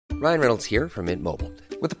Ryan Reynolds here from Mint Mobile.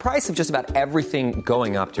 With the price of just about everything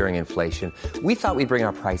going up during inflation, we thought we'd bring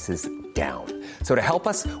our prices down. So to help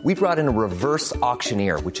us, we brought in a reverse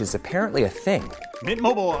auctioneer, which is apparently a thing. Mint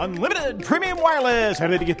Mobile Unlimited Premium Wireless. How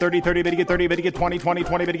to get 30, 30, bit to get 30, bit to get 20, 20,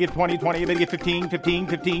 20, bit to get 20, 20, bit to get 15, 15,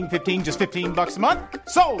 15, 15, just $15 a month?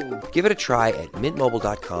 Sold! Give it a try at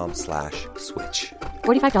mintmobile.com/switch.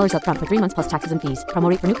 $45 up front for 3 months plus taxes and fees. Promo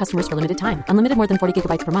rate for new customers for limited time. Unlimited more than 40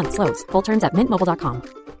 gigabytes per month. Slows full terms at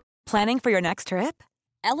mintmobile.com. Planning for your next trip?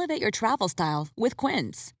 Elevate your travel style with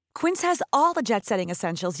Quince. Quince has all the jet-setting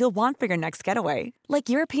essentials you'll want for your next getaway, like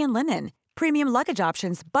European linen, premium luggage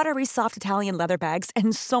options, buttery soft Italian leather bags,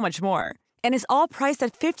 and so much more. And is all priced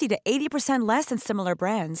at 50 to 80% less than similar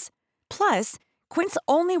brands. Plus, Quince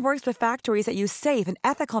only works with factories that use safe and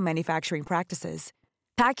ethical manufacturing practices.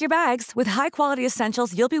 Pack your bags with high-quality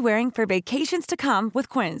essentials you'll be wearing for vacations to come with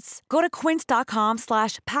Quince. Go to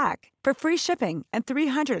quince.com/pack for free shipping and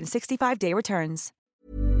 365-day returns.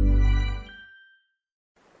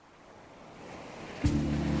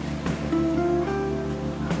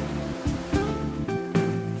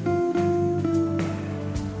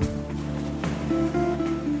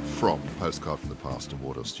 From Postcard from the Past and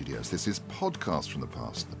Wardour Studios, this is Podcast from the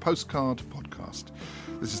Past, the Postcard Podcast.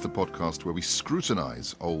 This is the podcast where we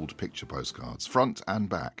scrutinise old picture postcards, front and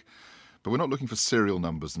back. But we're not looking for serial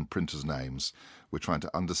numbers and printers' names. We're trying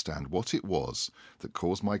to understand what it was that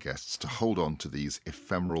caused my guests to hold on to these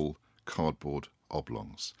ephemeral cardboard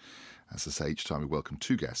oblongs. As I say, each time we welcome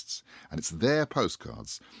two guests, and it's their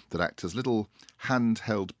postcards that act as little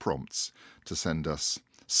handheld prompts to send us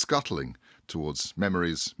scuttling towards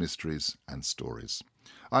memories, mysteries and stories.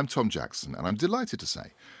 I'm Tom Jackson, and I'm delighted to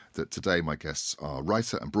say that today my guests are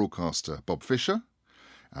writer and broadcaster Bob Fisher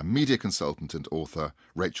and media consultant and author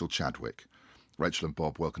Rachel Chadwick. Rachel and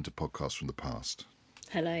Bob, welcome to Podcast from the Past.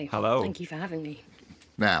 Hello. Hello. Thank you for having me.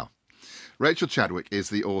 Now, Rachel Chadwick is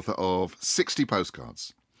the author of 60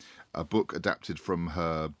 Postcards, a book adapted from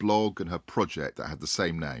her blog and her project that had the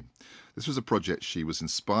same name. This was a project she was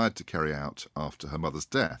inspired to carry out after her mother's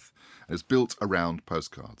death, and it's built around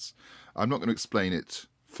postcards. I'm not going to explain it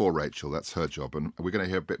for Rachel, that's her job, and we're going to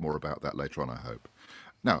hear a bit more about that later on, I hope.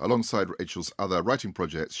 Now, alongside Rachel's other writing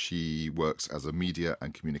projects, she works as a media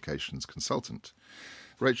and communications consultant.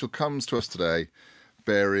 Rachel comes to us today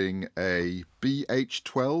bearing a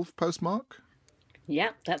BH12 postmark.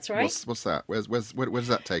 Yeah, that's right. What's that? Where does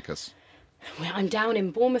that take us? Well, I'm down in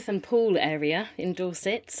Bournemouth and Poole area in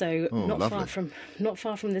Dorset, so not lovely.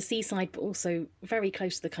 far from the seaside, but also very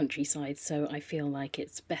close to the countryside. So I feel like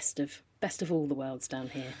it's best of all the worlds down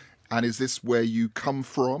here. And is this where you come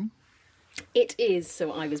from? It is.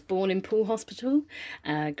 So I was born in Poole Hospital,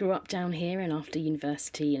 grew up down here, and after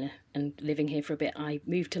university and living here for a bit, I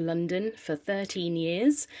moved to London for 13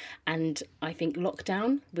 years. And I think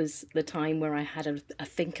lockdown was the time where I had a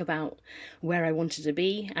think about where I wanted to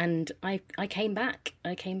be. And I came back.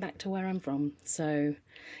 I came back to where I'm from. So,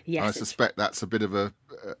 yes. I suspect that's a bit of a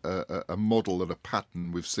model and a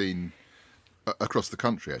pattern we've seen across the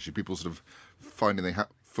country, actually. People sort of finding they have,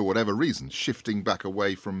 for whatever reason, shifting back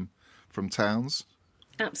away from towns?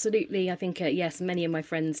 Absolutely. I think, yes, many of my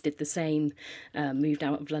friends did the same, moved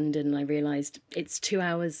out of London, and I realised it's 2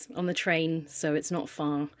 hours on the train, so it's not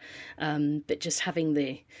far. But just having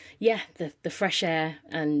the fresh air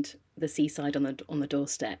and the seaside on the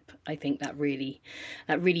doorstep, I think that really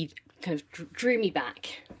kind of drew me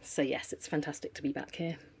back. So, yes, it's fantastic to be back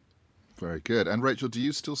here. Very good. And Rachel, do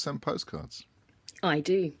you still send postcards? I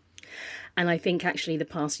do. And I think actually the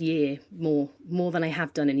past year, more than I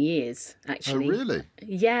have done in years, actually. Oh, really?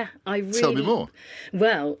 Yeah, I really... Tell me more.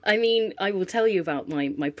 Well, I mean, I will tell you about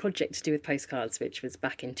my project to do with postcards, which was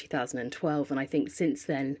back in 2012. And I think since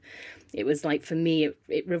then, it was like, for me,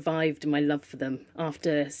 it revived my love for them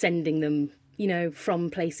after sending them,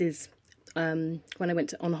 from places when I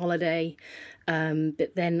went on holiday.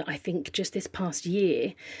 But then I think just this past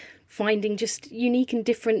year, finding just unique and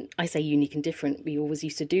different, I say unique and different, we always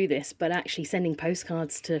used to do this, but actually sending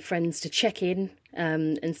postcards to friends to check in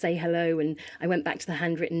and say hello. And I went back to the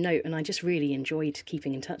handwritten note, and I just really enjoyed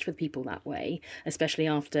keeping in touch with people that way, especially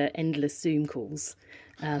after endless Zoom calls.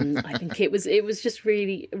 I think it was just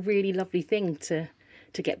really a really lovely thing to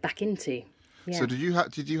get back into. Yeah. So did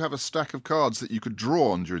you have a stack of cards that you could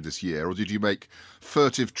draw on during this year, or did you make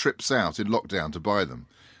furtive trips out in lockdown to buy them?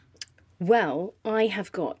 Well, I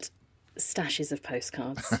have got stashes of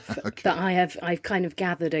postcards that I've kind of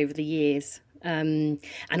gathered over the years. And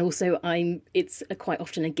also it's quite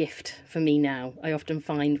often a gift for me now. I often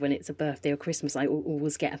find when it's a birthday or Christmas, I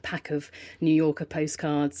always get a pack of New Yorker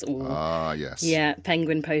postcards or yes,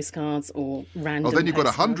 Penguin postcards or random. Oh, then you've got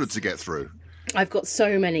postcards. 100 to get through. I've got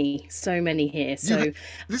so many here. So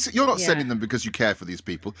you're not sending them because you care for these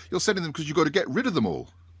people. You're sending them because you've got to get rid of them all.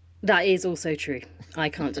 That is also true. I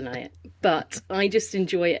can't deny it. But I just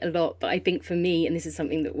enjoy it a lot. But I think for me, and this is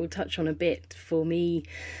something that we'll touch on a bit, for me,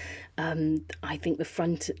 I think the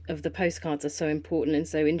front of the postcards are so important and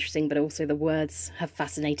so interesting, but also the words have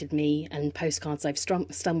fascinated me, and postcards I've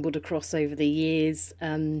stumbled across over the years,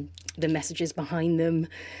 the messages behind them,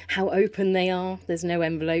 how open they are. There's no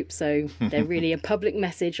envelope, so they're really a public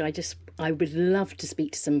message. I would love to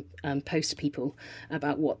speak to some post people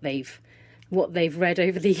about what they've read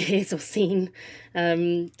over the years or seen.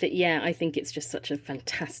 But yeah, I think it's just such a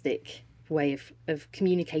fantastic way of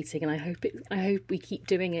communicating, and I hope we keep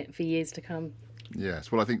doing it for years to come. Yes,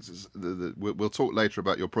 well, I think we'll talk later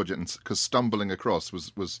about your project, because stumbling across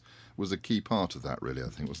was a key part of that, really, I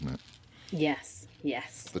think, wasn't it? Yes.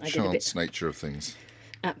 The chance nature of things.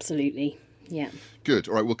 Absolutely, yeah. Good.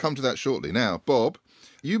 All right, we'll come to that shortly. Now, Bob,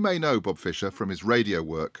 you may know Bob Fisher from his radio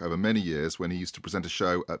work over many years when he used to present a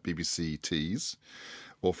show at BBC Tees,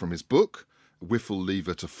 or from his book, Whiffle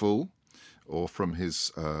Lever to Full, or from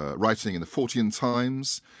his writing in the Fortean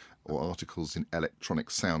Times, or articles in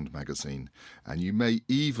Electronic Sound magazine. And you may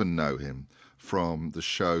even know him from the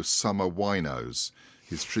show Summer Winos,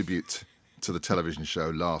 his tribute to the television show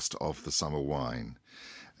Last of the Summer Wine.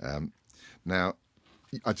 Now,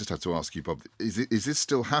 I just have to ask you, Bob, is this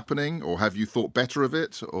still happening, or have you thought better of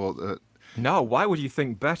it? Or No, why would you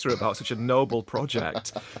think better about such a noble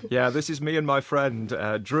project? Yeah, this is me and my friend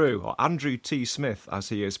Drew, or Andrew T. Smith, as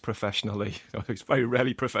he is professionally. He's very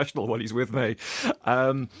rarely professional when he's with me.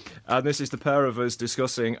 And this is the pair of us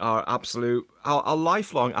discussing our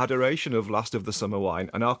lifelong adoration of Last of the Summer Wine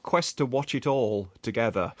and our quest to watch it all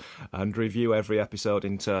together and review every episode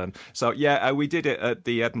in turn. So, yeah, we did it at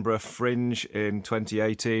the Edinburgh Fringe in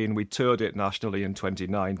 2018. We toured it nationally in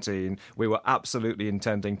 2019. We were absolutely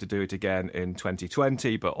intending to do it again in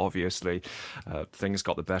 2020, but obviously things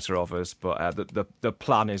got the better of us. But the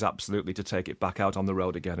plan is absolutely to take it back out on the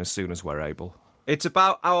road again as soon as we're able. It's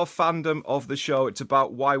about our fandom of the show. It's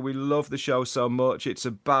about why we love the show so much. It's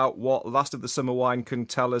about what Last of the Summer Wine can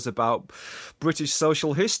tell us about British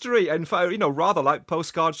social history. In fact, rather like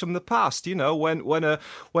Postcards from the Past. When a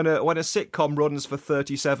sitcom runs for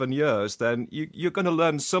 37 years, then you're going to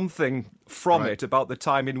learn something from it about the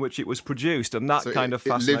time in which it was produced, and that kind of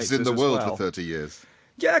fascinates us as well. It lives in the world for 30 years.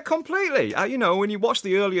 Yeah, completely. When you watch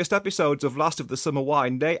the earliest episodes of Last of the Summer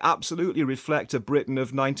Wine, they absolutely reflect a Britain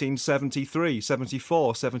of 1973,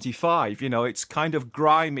 74, 75. It's kind of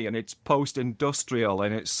grimy and it's post-industrial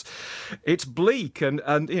and it's bleak and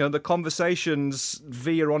the conversations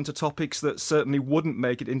veer onto topics that certainly wouldn't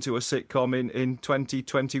make it into a sitcom in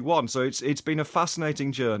 2021. So it's been a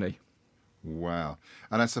fascinating journey. Wow.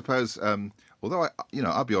 And I suppose, although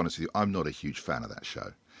I'll be honest with you, I'm not a huge fan of that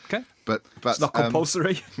show. Okay. But it's not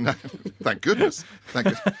compulsory. No, thank goodness.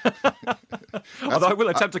 Although I will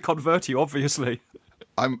attempt to convert you, obviously.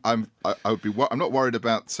 I'm not worried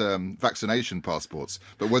about vaccination passports,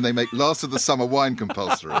 but when they make Last of the Summer Wine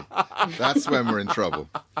compulsory, that's when we're in trouble.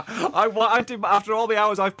 After all the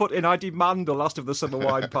hours I've put in, I demand the Last of the Summer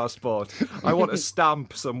Wine passport. I want a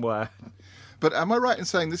stamp somewhere. But am I right in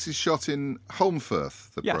saying this is shot in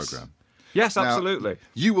Holmfirth, the programme? Yes, absolutely. Now,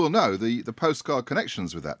 you will know the postcard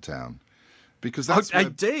connections with that town, because that's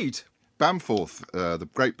indeed. Bamforth, the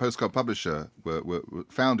great postcard publisher, were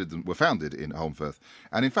founded in Holmfirth,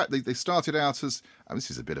 and in fact they started out as, and this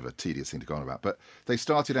is a bit of a tedious thing to go on about, but they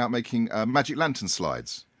started out making magic lantern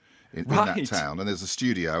slides in that town, and there's a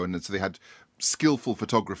studio, and so they had skillful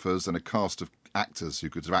photographers and a cast of actors who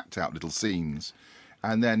could act out little scenes,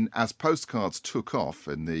 and then as postcards took off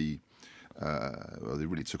in they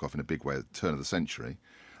really took off in a big way at the turn of the century,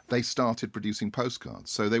 they started producing postcards.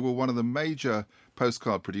 So they were one of the major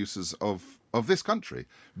postcard producers of this country,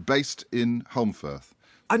 based in Holmfirth.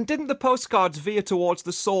 And didn't the postcards veer towards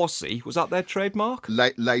the saucy? Was that their trademark?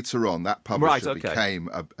 Later on, that publisher became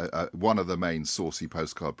one of the main saucy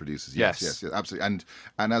postcard producers. Yes, absolutely.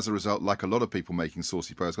 And as a result, like a lot of people making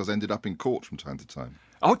saucy postcards, ended up in court from time to time.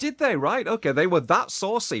 Oh, did they? Right, okay. They were that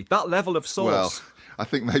saucy, that level of sauce. Well, I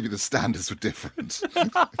think maybe the standards were different.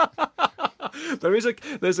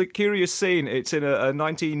 There's a curious scene. It's in a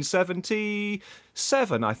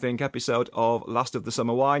 1977, I think, episode of Last of the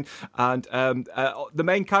Summer Wine, and the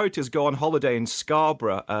main characters go on holiday in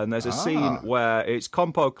Scarborough, and there's a scene where it's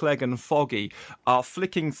Compo, Clegg and Foggy are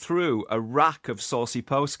flicking through a rack of saucy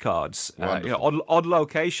postcards, odd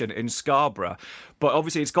location in Scarborough. But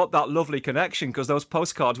obviously it's got that lovely connection because those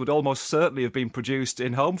postcards would almost certainly have been produced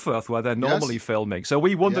in Holmfirth where they're normally filming. So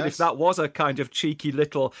we wondered if that was a kind of cheeky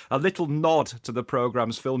little nod nod to the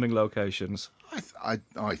programme's filming locations?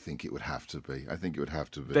 I think it would have to be. I think it would have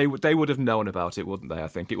to be. They would have known about it, wouldn't they? I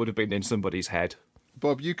think it would have been in somebody's head.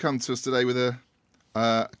 Bob, you come to us today with a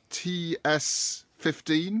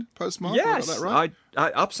TS15 postmark. Yes, is that right? I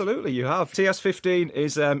absolutely. You have TS15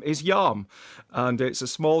 is Yarm, and it's a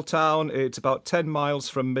small town. It's about 10 miles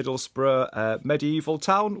from Middlesbrough, medieval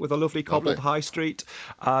town with a lovely cobbled high street,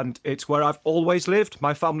 and it's where I've always lived.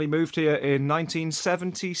 My family moved here in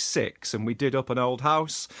 1976, and we did up an old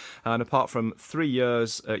house. And apart from 3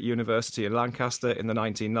 years at university in Lancaster in the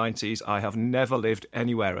 1990s, I have never lived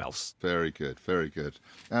anywhere else. Very good, very good.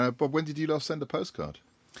 Bob, when did you last send a postcard?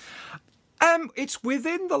 It's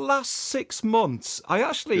within the last 6 months.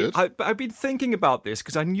 I've been thinking about this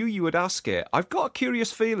because I knew you would ask it. I've got a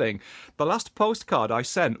curious feeling. The last postcard I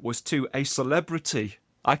sent was to a celebrity.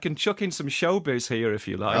 I can chuck in some showbiz here if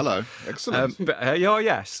you like. Hello, excellent.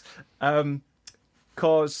 Yes.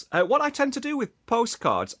 Because what I tend to do with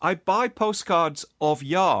postcards, I buy postcards of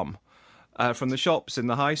Yarm. From the shops in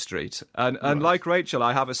the high street. And like Rachel,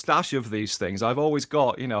 I have a stash of these things. I've always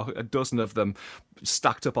got, a dozen of them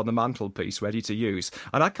stacked up on the mantelpiece, ready to use.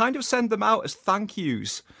 And I kind of send them out as thank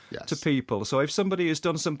yous to people. So if somebody has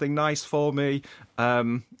done something nice for me,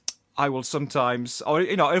 I will sometimes, or,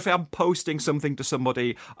 if I'm posting something to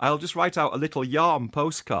somebody, I'll just write out a little Yarm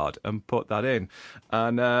postcard and put that in.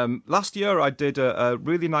 And last year I did a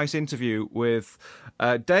really nice interview with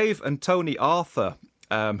Dave and Tony Arthur,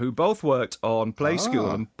 who both worked on Play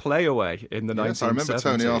School and Playaway in the 1970s. Yes, I remember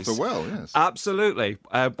Tony Arthur well, yes. Absolutely.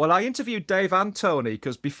 Well, I interviewed Dave and Tony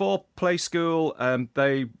because before Play School,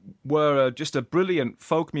 they were just a brilliant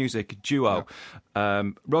folk music duo.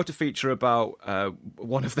 Yeah. Wrote a feature about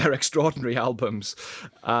one of their extraordinary albums,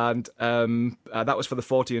 and that was for the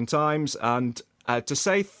Fortean Times. And to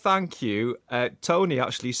say thank you, Tony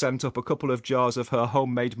actually sent up a couple of jars of her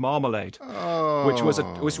homemade marmalade, which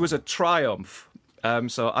was a triumph.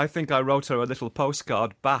 So I think I wrote her a little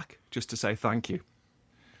postcard back just to say thank you.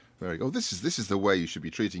 Very good. Oh, this is the way you should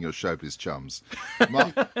be treating your showbiz chums.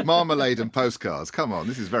 Marmalade and postcards. Come on,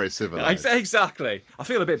 this is very civilised. Exactly. I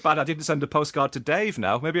feel a bit bad I didn't send a postcard to Dave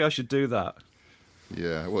now. Maybe I should do that.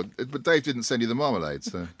 Yeah, well, but Dave didn't send you the marmalade,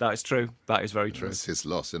 so... That is true. That is very true. That's his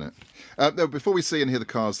loss, isn't it? Now, before we see and hear the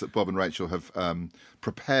cards that Bob and Rachel have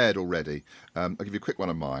prepared already, I'll give you a quick one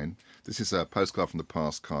of mine. This is a postcard from the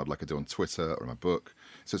past card like I do on Twitter or in my book.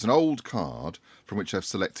 So it's an old card from which I've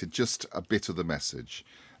selected just a bit of the message.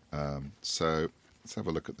 So let's have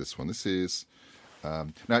a look at this one. This is... now,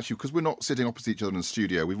 actually, because we're not sitting opposite each other in the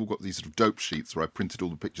studio, we've all got these sort of dope sheets where I printed all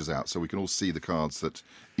the pictures out so we can all see the cards that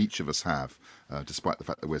each of us have, despite the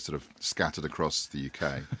fact that we're sort of scattered across the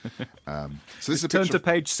UK. So this is a turn picture to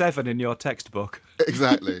page 7 in your textbook.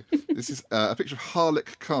 Exactly. This is a picture of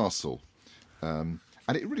Harlech Castle,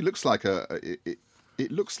 and it really looks like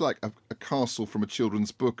it looks like a castle from a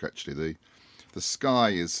children's book. Actually, the sky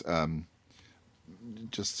is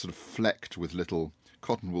just sort of flecked with little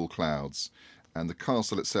cotton wool clouds. And the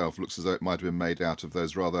castle itself looks as though it might have been made out of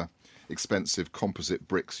those rather expensive composite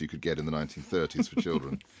bricks you could get in the 1930s for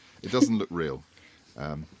children. It doesn't look real.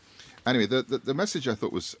 Anyway, the message I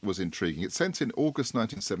thought was intriguing. It's sent in August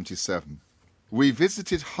 1977. We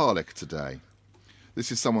visited Harlech today.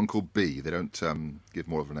 This is someone called B. They don't give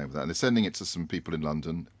more of a name of that. And they're sending it to some people in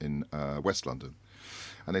London, in West London.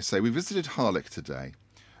 And they say, we visited Harlech today.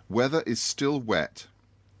 Weather is still wet.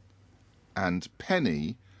 And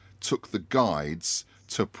Penny took the guides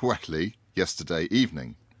to Pwllheli yesterday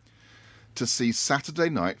evening to see Saturday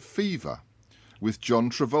Night Fever with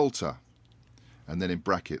John Travolta. And then in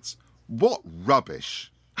brackets, what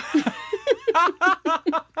rubbish.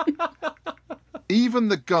 Even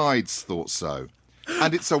the guides thought so.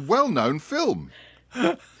 And it's a well-known film.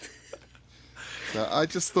 So I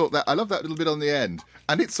just thought that, I love that little bit on the end.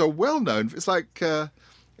 And it's a well-known, it's like...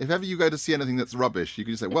 if ever you go to see anything that's rubbish, you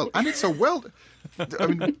can just say, well, and it's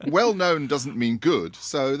well-known doesn't mean good,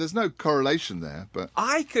 so there's no correlation there. But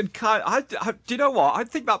do you know what? I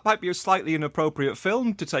think that might be a slightly inappropriate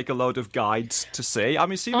film to take a load of guides to see.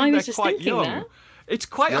 I'm assuming they're quite young. That. It's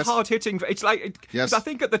quite a hard-hitting... It's like... Yes. I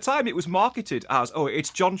think at the time it was marketed as, it's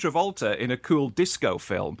John Travolta in a cool disco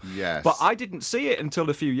film. Yes. But I didn't see it until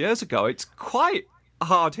a few years ago. It's quite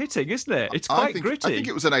hard-hitting, isn't it? It's quite gritty. I think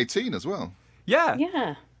it was an 18 as well. Yeah.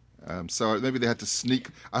 Yeah. So maybe they had to sneak...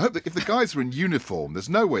 I hope that if the guys were in uniform, there's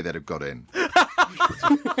no way they'd have got in.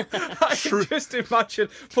 I can just imagine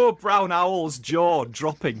poor Brown Owl's jaw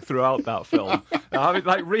dropping throughout that film. I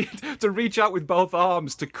mean, to reach out with both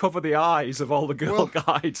arms to cover the eyes of all the girl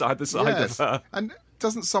guides either side of her. And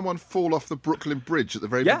doesn't someone fall off the Brooklyn Bridge at the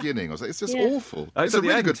very beginning? Or something? It's just awful. It's a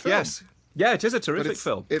really good film. Yes. Yeah, it is a But terrific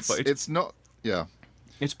film. It's but it's not. Yeah.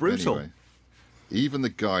 it's brutal. Anyway, even the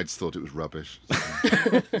guides thought it was rubbish.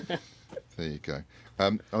 There you go.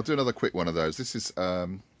 I'll do another quick one of those. This is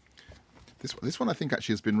this one I think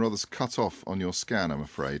actually has been rather cut off on your scan, I'm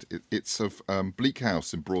afraid. It's of Bleak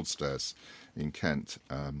House in Broadstairs in Kent.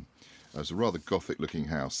 It's a rather gothic-looking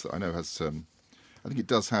house that I know has... I think it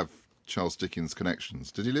does have Charles Dickens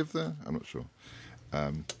connections. Did he live there? I'm not sure.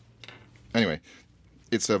 Anyway,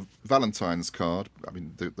 it's a Valentine's card. I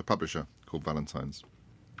mean, the publisher called Valentine's.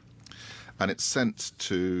 And it's sent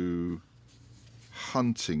to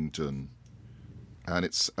Huntingdon. And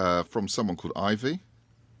it's from someone called Ivy.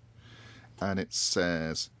 And it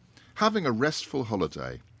says, having a restful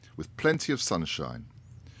holiday with plenty of sunshine.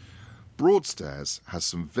 Broadstairs has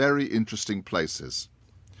some very interesting places.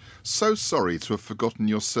 So sorry to have forgotten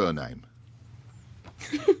your surname.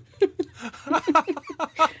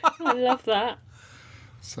 I love that.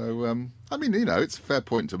 So, I mean, you know, it's a fair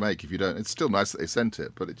point to make if you don't... It's still nice that they sent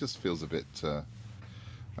it, but it just feels a bit...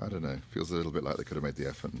 I don't know, feels a little bit like they could have made the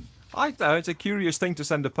effort. I know, it's a curious thing to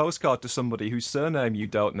send a postcard to somebody whose surname you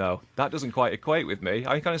don't know. That doesn't quite equate with me.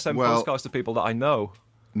 I kind of send postcards to people that I know.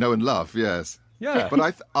 Know and love, yes. Yeah.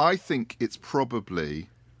 But I think it's probably...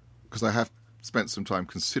 Because I have spent some time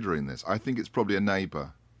considering this. I think it's probably a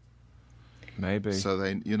neighbour. Maybe. So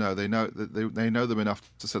they know them enough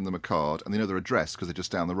to send them a card, and they know their address because they're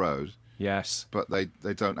just down the road. Yes. But they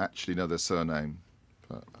don't actually know their surname.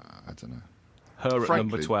 But I don't know. Her at Frankly,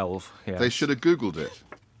 number 12. Yes. They should have Googled it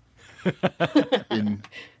in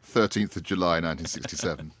 13th of July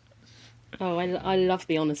 1967. Oh, I love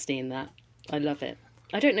the honesty in that. I love it.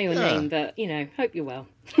 I don't know your name, but, you know, hope you're well.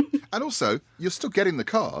 And also, you're still getting the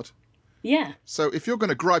card. Yeah. So if you're going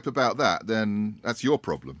to gripe about that, then that's your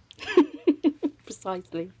problem.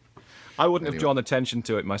 Precisely. I wouldn't have Anyway. drawn attention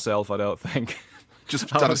to it myself, I don't think.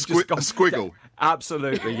 Just I done a, would have just gone- a squiggle. Yeah,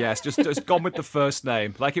 absolutely, yes. Just gone with the first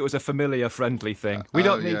name, like it was a familiar, friendly thing. We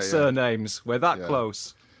don't need yeah. surnames. We're that Yeah.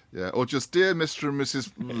 close. Yeah, or just dear Mr. and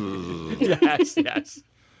Mrs. Yes, yes.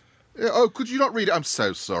 Yeah, oh, could you not read it? I'm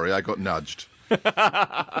so sorry, I got nudged. It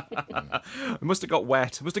must have got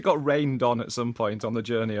wet. It must have got rained on at some point on the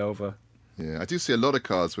journey over. Yeah, I do see a lot of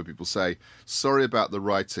cards where people say, sorry about the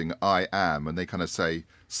writing, I am, and they kind of say,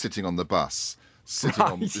 sitting on the bus. Sitting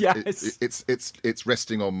on, Right, yes. it's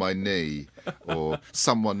resting on my knee, or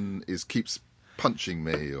someone keeps punching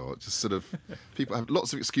me, or just sort of, people have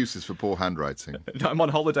lots of excuses for poor handwriting. I'm on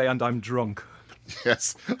holiday and I'm drunk.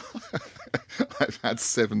 Yes, I've had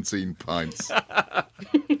 17 pints.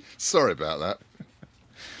 Sorry about that.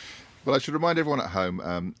 But I should remind everyone at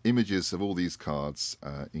home, images of all these cards,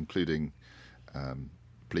 including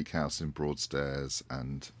Bleak House in Broadstairs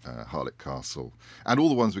and Harlech Castle, and all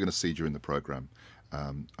the ones we're going to see during the programme,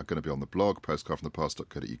 are going to be on the blog,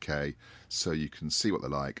 postcardfromthepast.co.uk, so you can see what they're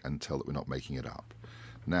like and tell that we're not making it up.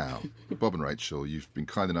 Now, Bob and Rachel, you've been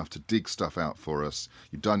kind enough to dig stuff out for us.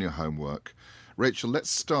 You've done your homework. Rachel, let's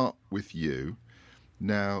start with you.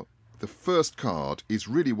 Now, the first card is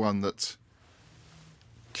really one that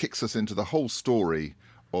kicks us into the whole story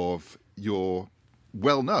of your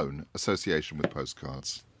well-known association with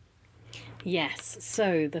postcards. Yes.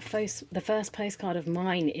 So the first postcard of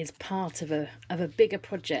mine is part of a bigger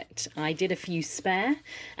project. I did a few spare,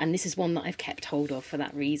 and this is one that I've kept hold of for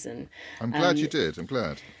that reason. I'm glad you did. I'm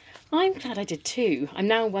glad. I'm glad I did too. I'm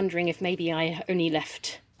now wondering if maybe I only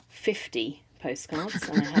left 50 postcards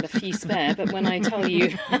and I had a few spare. But when I tell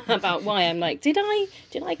you about why, I'm like, did I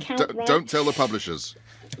count right? Don't tell the publishers.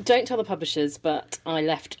 Don't tell the publishers, but I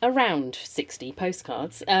left around 60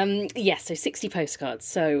 postcards. Yes, so 60 postcards.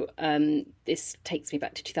 So this takes me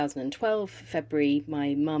back to 2012, February.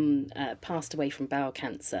 My mum passed away from bowel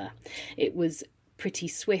cancer. It was pretty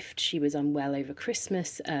swift. She was unwell over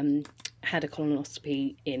Christmas, had a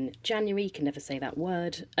colonoscopy in January. Can never say that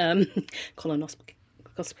word.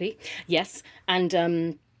 Colonoscopy, yes.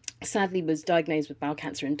 And sadly was diagnosed with bowel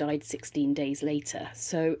cancer and died 16 days later.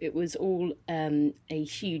 So it was all a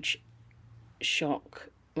huge shock,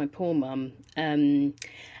 my poor mum.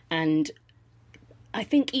 And I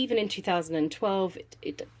think even in 2012,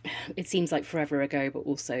 it seems like forever ago, but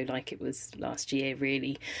also like it was last year,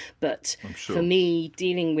 really. But sure. For me,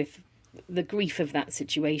 dealing with the grief of that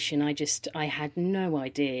situation, I had no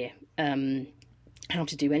idea how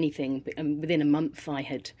to do anything. Within a month, I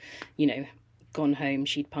had, gone home,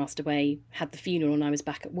 she'd passed away, had the funeral, and I was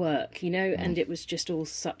back at work, and it was just all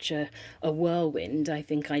such a whirlwind. I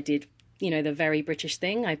think I did, the very British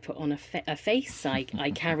thing. I put on a face, I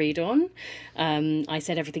carried on. I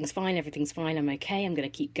said, everything's fine, I'm okay, I'm going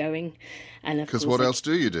to keep going. And because what else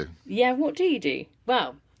do you do? Yeah, what do you do?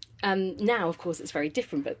 Well, Now, of course, it's very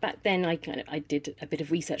different. But back then, I did a bit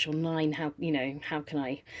of research online. How can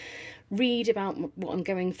I read about what I'm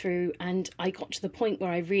going through? And I got to the point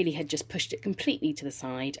where I really had just pushed it completely to the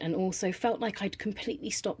side, and also felt like I'd completely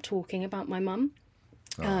stopped talking about my mum.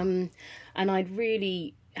 And I'd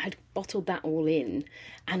really had bottled that all in,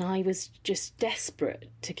 and I was just desperate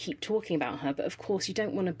to keep talking about her. But of course, you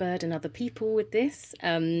don't want to burden other people with this,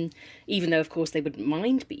 even though, of course, they wouldn't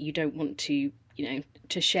mind, but you don't want to,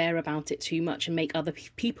 to share about it too much and make other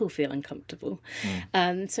people feel uncomfortable.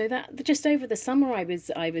 So that just over the summer, I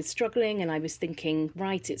was struggling, and I was thinking,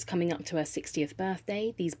 right, it's coming up to her 60th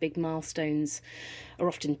birthday. These big milestones are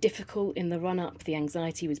often difficult in the run-up. The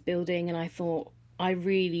anxiety was building, and I thought, I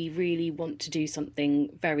really, really want to do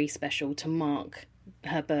something very special to mark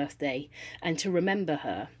her birthday and to remember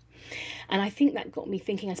her. And I think that got me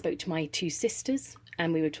thinking. I spoke to my two sisters,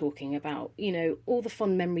 and we were talking about, all the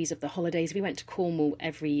fond memories of the holidays. We went to Cornwall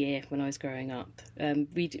every year when I was growing up.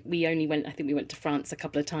 We only went, I think we went to France a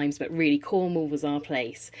couple of times, but really Cornwall was our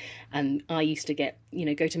place. And I used to go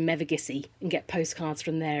to Mevagissey and get postcards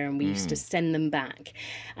from there, and we used to send them back.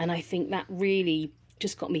 And I think that really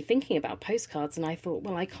just got me thinking about postcards, and I thought,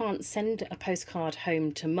 well, I can't send a postcard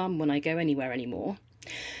home to Mum when I go anywhere anymore.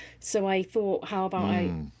 So I thought, how about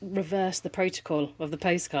I reverse the protocol of the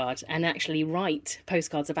postcard and actually write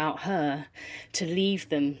postcards about her to leave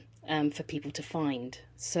them for people to find.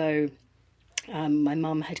 So my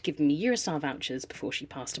mum had given me Eurostar vouchers before she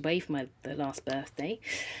passed away for the last birthday,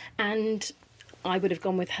 and I would have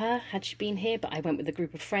gone with her had she been here, but I went with a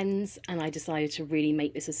group of friends, and I decided to really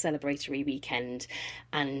make this a celebratory weekend.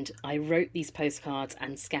 And I wrote these postcards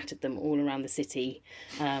and scattered them all around the city.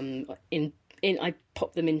 I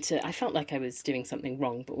popped them into. I felt like I was doing something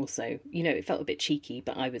wrong, but also, it felt a bit cheeky.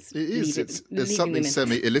 But I was. It is. There's something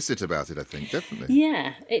semi-illicit about it, I think. Definitely.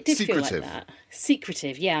 Yeah, it did Secretive. feel like that.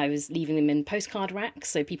 Secretive. Yeah, I was leaving them in postcard racks,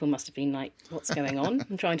 so people must have been like, "What's going on?"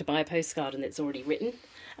 I'm trying to buy a postcard and it's already written.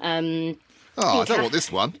 I don't want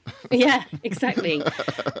this one. Yeah, exactly.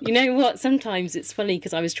 You know what? Sometimes it's funny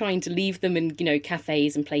because I was trying to leave them in,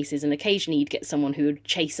 cafes and places, and occasionally you'd get someone who would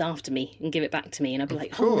chase after me and give it back to me, and I'd be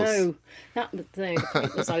like, "Oh no, the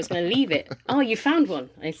point was I was going to leave it." Oh, you found one.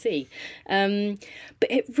 I see.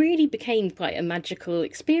 But it really became quite a magical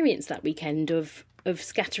experience that weekend of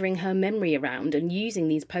scattering her memory around and using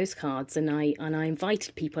these postcards, and I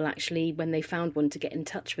invited people actually when they found one to get in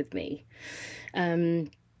touch with me.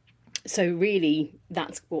 So really,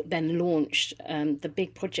 that's what then launched the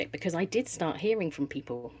big project, because I did start hearing from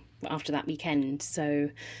people after that weekend. So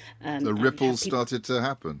the ripples started to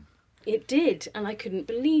happen. It did, and I couldn't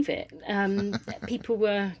believe it. People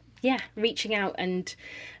were, reaching out, and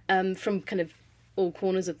from kind of all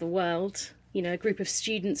corners of the world. A group of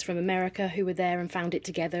students from America who were there and found it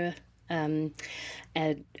together. A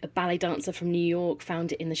ballet dancer from New York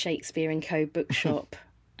found it in the Shakespeare & Co. bookshop.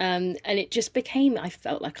 And it just became, I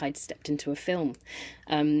felt like I'd stepped into a film.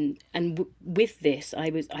 With this,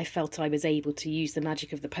 I felt I was able to use the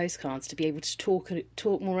magic of the postcards to be able to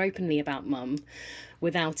talk more openly about Mum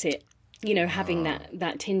without it, having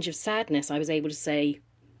that tinge of sadness. I was able to say,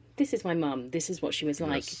 this is my mum, this is what she was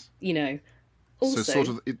like, Also, so sort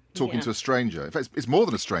of talking to a stranger. In fact, it's more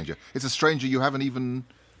than a stranger. It's a stranger you haven't even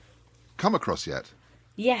come across yet.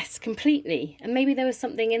 Yes, completely. And maybe there was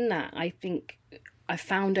something in that. I think I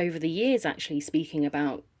found over the years, actually, speaking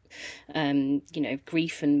about,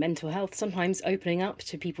 grief and mental health, sometimes opening up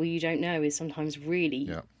to people you don't know is sometimes really,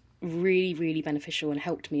 really, really beneficial and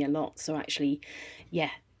helped me a lot. So actually,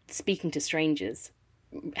 speaking to strangers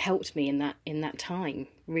helped me in that time,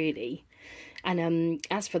 really. And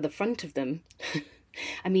as for the front of them,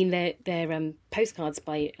 I mean, they're postcards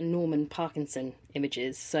by Norman Parkinson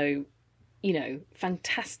Images, so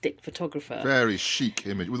fantastic photographer. Very chic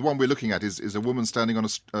image. The one we're looking at is a woman standing on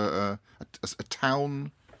a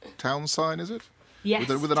town sign, is it? Yes.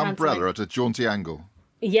 With an umbrella at a jaunty angle.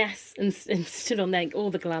 Yes, and stood on there,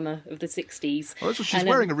 all the glamour of the 60s. Oh, she's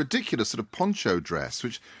wearing a ridiculous sort of poncho dress,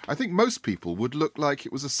 which I think most people would look like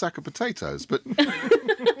it was a sack of potatoes, but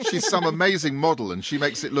she's some amazing model, and she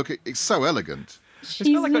makes it look it's so elegant.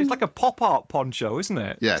 It's like a pop art poncho, isn't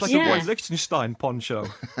it? Yes. It's like a Liechtenstein poncho.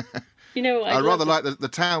 I rather like the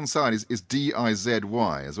town sign is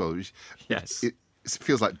D-I-Z-Y as well. Yes. It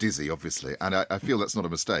feels like Dizzy, obviously, and I feel that's not a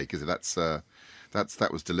mistake, is it?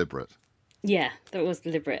 That was deliberate. Yeah, that was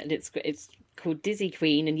deliberate, and it's called Dizzy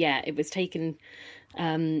Queen, and it was taken,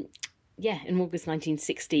 in August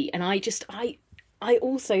 1960, and I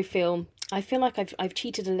also feel like I've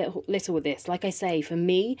cheated a little with this. Like I say, for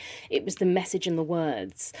me, it was the message and the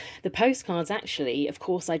words. The postcards, actually, of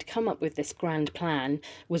course, I'd come up with this grand plan,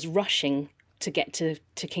 was rushing to get to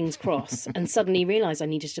King's Cross, and suddenly realised I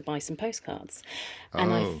needed to buy some postcards.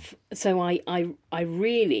 And I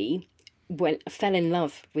really fell in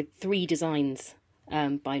love with 3 designs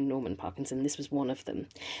by Norman Parkinson. This was one of them.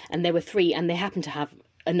 And there were 3, and they happened to have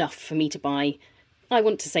enough for me to buy, I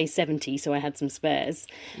want to say 70, so I had some spares.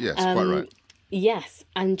 Yes, quite right. Yes,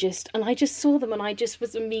 and I just saw them, and I just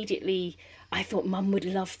was immediately, I thought Mum would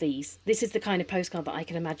love these. This is the kind of postcard that I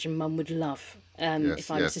can imagine Mum would love if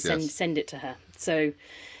I was to send it to her. So,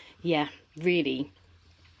 yeah, really,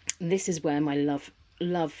 this is where my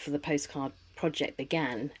love for the postcard project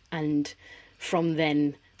began, and from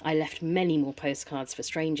then I left many more postcards for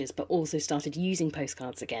strangers, but also started using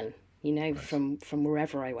postcards again, from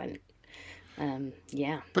wherever I went.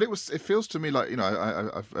 But it feels to me like,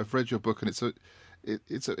 I've read your book, and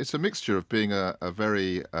it's a mixture of being a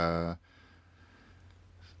very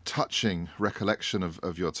touching recollection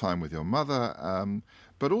of your time with your mother,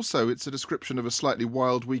 but also it's a description of a slightly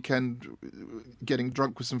wild weekend getting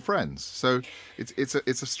drunk with some friends. So it's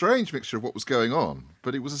a strange mixture of what was going on,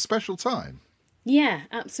 but it was a special time. Yeah,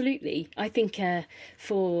 absolutely. I think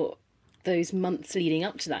for those months leading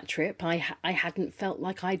up to that trip, I hadn't felt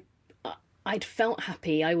like I'd felt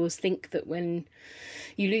happy. I always think that when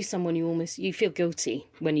you lose someone, you feel guilty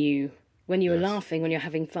when you're laughing, when you're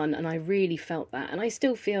having fun, and I really felt that. And I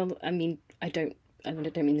still feel, I don't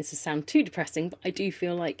mean this to sound too depressing, but I do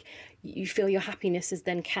feel like you feel your happiness is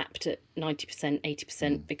then capped at 90%,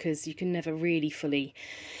 80%, because you can never really fully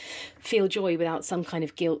feel joy without some kind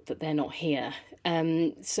of guilt that they're not here.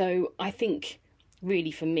 So I think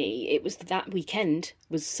really for me, it was that weekend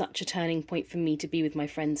was such a turning point for me to be with my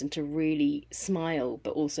friends and to really smile,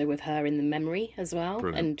 but also with her in the memory as well.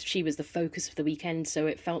 Brilliant. And she was the focus of the weekend. So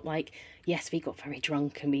it felt like, yes, we got very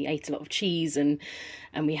drunk and we ate a lot of cheese and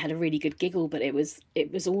we had a really good giggle, but it was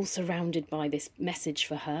all surrounded by this message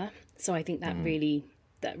for her. So I think that really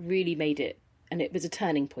made it, and it was a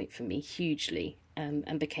turning point for me hugely.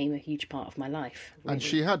 And became a huge part of my life. Really.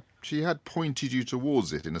 And she had pointed you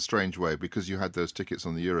towards it in a strange way because you had those tickets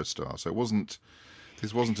on the Eurostar. So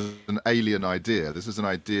this wasn't an alien idea. This is an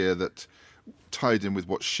idea that tied in with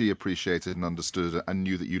what she appreciated and understood and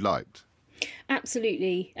knew that you liked.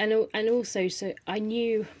 Absolutely, and also so I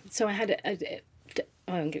knew. So I had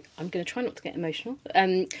I'm going to try not to get emotional.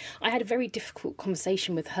 I had a very difficult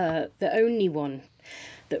conversation with her, the only one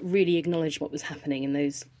that really acknowledged what was happening in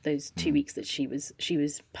those 2 weeks that she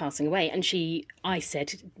was passing away. And I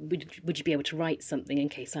said, would you be able to write something in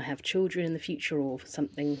case I have children in the future, or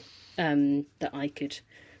something that I could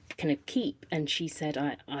kind of keep? And she said,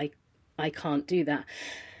 I can't do that.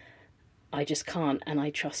 I just can't, and I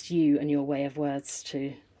trust you and your way of words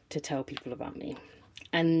to tell people about me.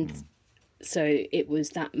 And so it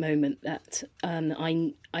was that moment that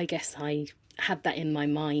I guess I had that in my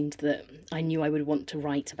mind, that I knew I would want to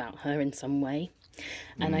write about her in some way.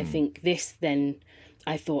 And I think then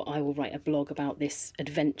I thought I will write a blog about this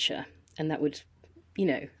adventure, and that would,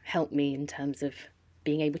 help me in terms of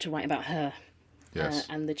being able to write about her. Yes.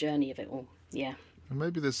 And the journey of it all. Yeah. And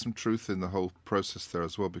maybe there's some truth in the whole process there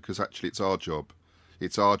as well, because actually it's our job.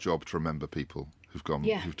 It's our job to remember people who've gone,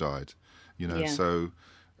 who've died. So...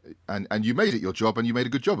 And you made it your job, and you made a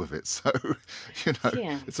good job of it. So,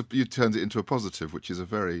 you turned it into a positive, which is a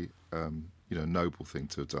very, noble thing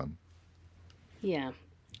to have done. Yeah,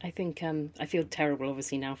 I think I feel terrible,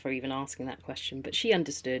 obviously, now for even asking that question, but she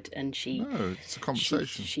understood, and it's a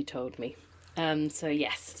conversation. She told me.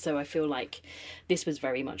 So I feel like this was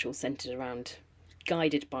very much all centred around,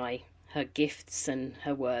 guided by her gifts and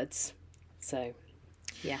her words. So,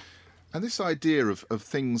 yeah. And this idea of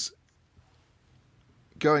things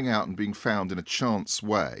going out and being found in a chance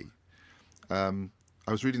way. I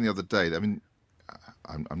was reading the other day. I'm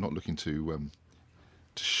not looking to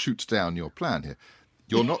shoot down your plan here.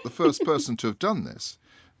 You're not the first person to have done this.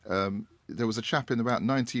 There was a chap in about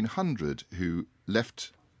 1900 who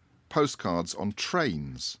left postcards on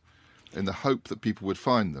trains in the hope that people would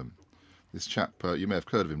find them. This chap, you may have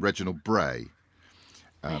heard of him, Reginald Bray.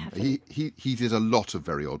 He did a lot of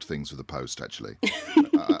very odd things with the post, actually.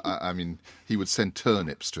 He would send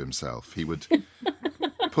turnips to himself. He would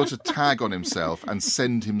put a tag on himself and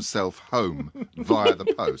send himself home via the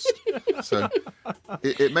post. So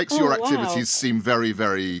it makes your activities seem very,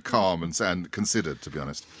 very calm and considered, to be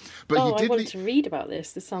honest. But I wanted to read about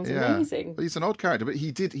this. This sounds amazing. He's an odd character, but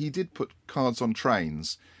he did put cards on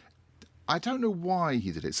trains. I don't know why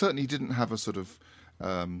he did it. Certainly he didn't have a sort of...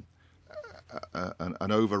 an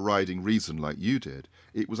overriding reason like you did.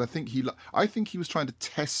 It was, I think he was trying to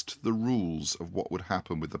test the rules of what would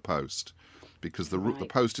happen with the post, because the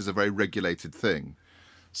post is a very regulated thing.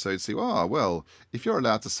 So you'd see, well, if you're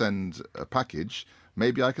allowed to send a package,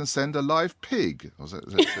 maybe I can send a live pig.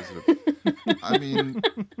 I mean,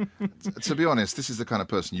 to be honest, this is the kind of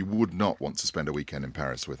person you would not want to spend a weekend in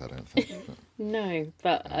Paris with, I don't think. No,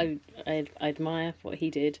 but I admire what he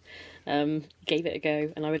did, gave it a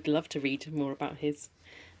go, and I would love to read more about his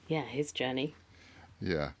journey.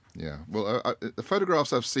 Yeah. Well, the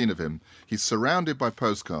photographs I've seen of him, he's surrounded by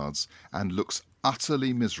postcards and looks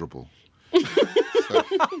utterly miserable.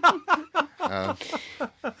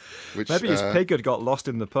 Maybe his pig had got lost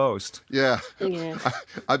in the post. Yeah.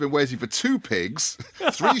 I've been waiting for 2 pigs,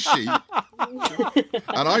 3 sheep,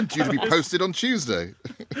 and I'm due to be posted on Tuesday.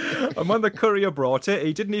 And when the courier brought it,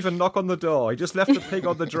 he didn't even knock on the door. He just left the pig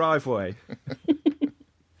on the driveway.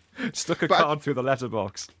 Stuck a card through the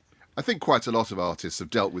letterbox. I think quite a lot of artists have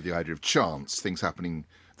dealt with the idea of chance, things happening,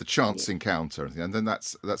 the chance encounter, and then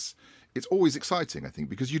that's it's always exciting, I think,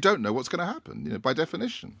 because you don't know what's going to happen, by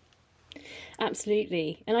definition.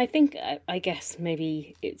 Absolutely. And I think, I guess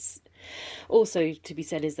maybe it's also to be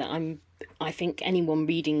said is that I think anyone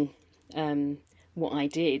reading what I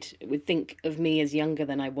did would think of me as younger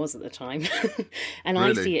than I was at the time. And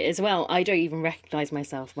really? I see it as well. I don't even recognise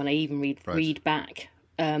myself when I even read back.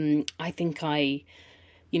 I think I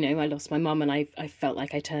lost my mum, and I felt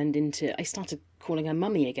like I started calling her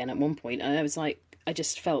mummy again at one point. And I was like, I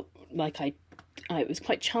just felt like it was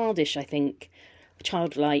quite childish, I think,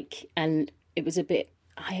 childlike, and it was a bit,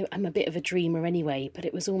 I'm a bit of a dreamer anyway, but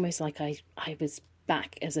it was almost like I was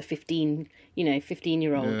back as a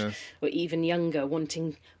 15-year-old, yes, or even younger,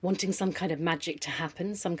 wanting some kind of magic to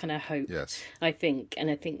happen, some kind of hope. Yes. I think,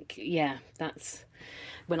 yeah, that's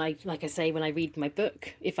when I read my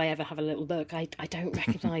book, if I ever have a little book, I don't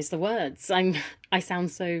recognise the words. I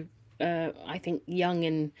sound so, I think, young,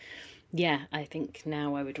 and yeah, I think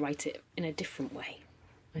now I would write it in a different way.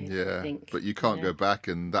 I think, but you can't go back,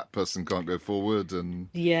 and that person can't go forward, and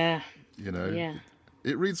it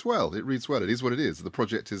reads well. It reads well. It is what it is. The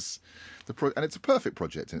project is and it's a perfect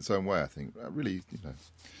project in its own way, I think. Really,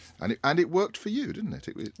 and it worked for you, didn't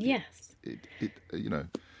it? Yes. It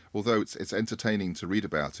although it's entertaining to read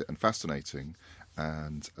about it and fascinating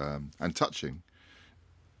and touching,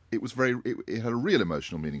 it was it had a real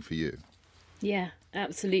emotional meaning for you. Yeah,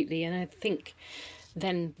 absolutely. And I think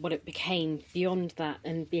then what it became beyond that,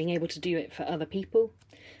 and being able to do it for other people,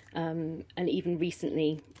 and even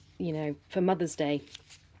recently, for Mother's Day,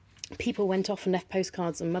 people went off and left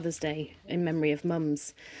postcards on Mother's Day in memory of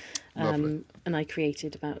mums, and I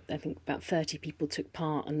created about 30 people took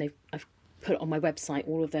part, and I've put on my website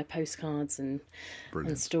all of their postcards and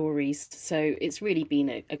stories. So it's really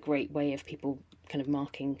been a great way of people kind of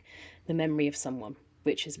marking the memory of someone,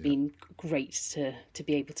 which has been great to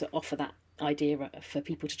be able to offer that idea for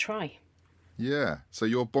people to try. Yeah, so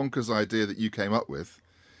your bonkers idea that you came up with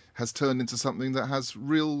has turned into something that has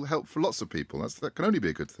real help for lots of people. That can only be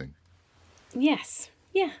a good thing. Yes,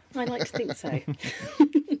 yeah, I like to think so.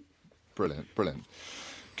 Brilliant.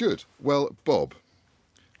 Good. Well, Bob.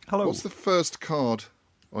 Hello. What's the first card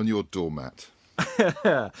on your doormat?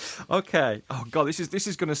 Okay. Oh God, this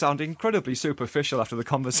is going to sound incredibly superficial after the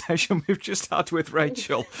conversation we've just had with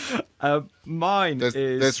Rachel.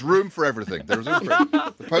 There's room for everything. There's room for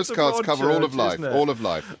everything. The postcards cover all of life. All of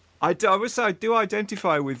life. I would say I do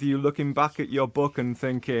identify with you looking back at your book and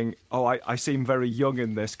thinking, I seem very young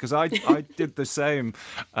in this, because I did the same.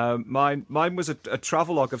 Mine was a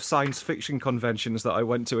travelogue of science fiction conventions that I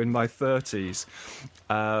went to in my 30s.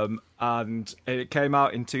 And it came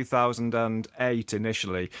out in 2008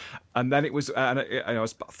 initially. And then it was, I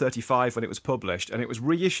was about 35 when it was published, and it was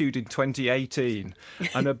reissued in 2018.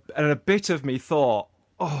 And a bit of me thought,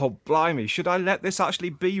 oh, blimey, should I let this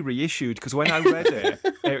actually be reissued? Because when I read it,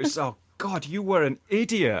 it was, oh, God, you were an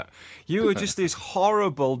idiot. You were just this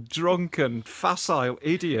horrible, drunken, facile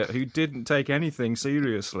idiot who didn't take anything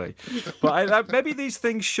seriously. But maybe these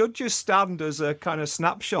things should just stand as a kind of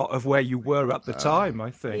snapshot of where you were at the time,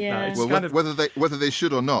 I think. Yeah. Well, whether they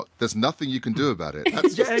should or not, there's nothing you can do about it.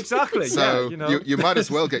 Yeah, exactly. So yeah, you might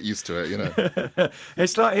as well get used to it,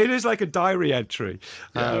 It is like a diary entry,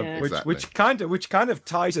 exactly. which kind of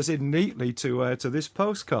ties us in neatly to this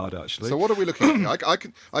postcard, actually. So what are we looking at? I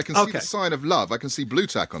can see the sign of love. I can see blue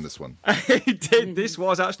tack on this one. It did. This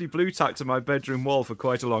was actually blue tack to my bedroom wall for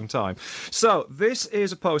quite a long time. So this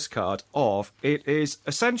is a postcard of, it is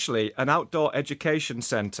essentially an outdoor education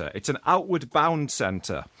centre. It's an outward bound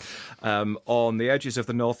centre on the edges of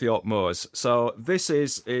the North York Moors. So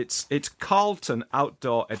it's Carlton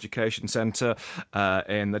Outdoor Education Centre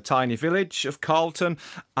in the tiny village of Carlton.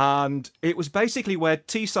 And it was basically where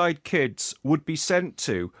Teesside kids would be sent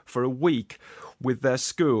to for a week with their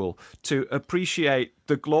school to appreciate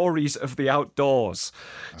the glories of the outdoors.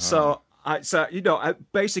 So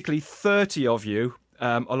basically 30 of you,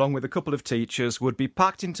 along with a couple of teachers, would be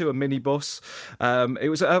packed into a minibus. It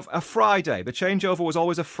was a Friday. The changeover was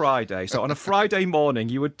always a Friday. So on a Friday morning,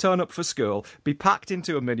 you would turn up for school, be packed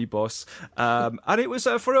into a minibus. And it was,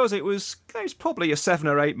 for us, it was probably a 7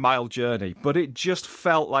 or 8 mile journey, but it just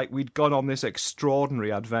felt like we'd gone on this extraordinary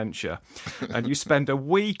adventure. And you spend a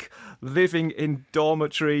week living in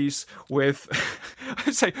dormitories with,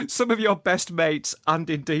 I'd say, some of your best mates and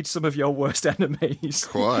indeed some of your worst enemies.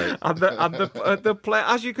 Quite. And the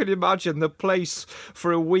as you can imagine, the place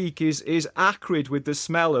for a week is acrid with the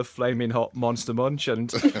smell of flaming hot Monster Munch and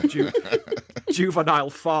juvenile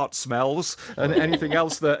fart smells and anything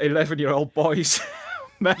else that 11-year-old boys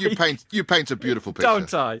make. You paint a beautiful picture.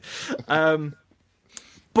 Don't I?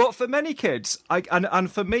 But for many kids, and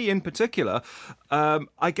for me in particular,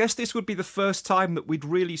 I guess this would be the first time that we'd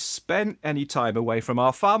really spent any time away from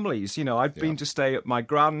our families. I'd been to stay at my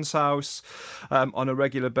grand's house on a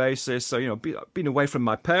regular basis. So, been away from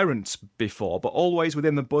my parents before, but always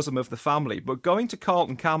within the bosom of the family. But going to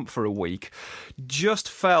Carlton Camp for a week just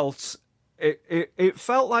felt... It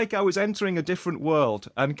felt like I was entering a different world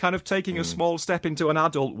and kind of taking a small step into an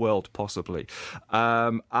adult world, possibly.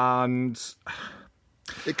 And...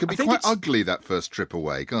 It can be quite ugly, that first trip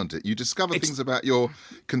away, can't it? You discover things about your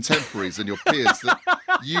contemporaries and your peers that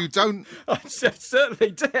you don't... I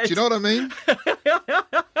certainly did. Do you know what I mean?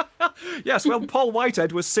 Yes, well, Paul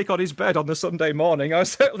Whitehead was sick on his bed on the Sunday morning. I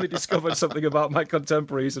certainly discovered something about my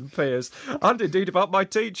contemporaries and peers, and indeed about my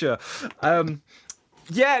teacher.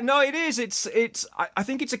 Yeah, no, it is. I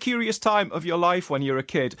think it's a curious time of your life when you're a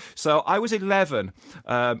kid. So I was 11.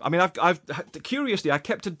 Curiously, I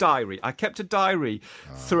kept a diary.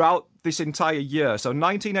 Throughout this entire year. So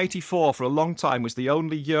 1984, for a long time, was the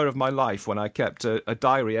only year of my life when I kept a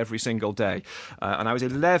diary every single day. And I was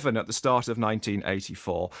 11 at the start of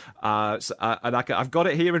 1984. And I've got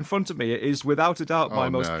it here in front of me. It is, without a doubt, my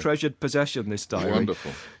most treasured possession, this diary.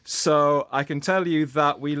 Wonderful. So I can tell you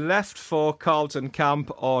that we left for Carlton Camp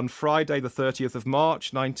on Friday, the 30th of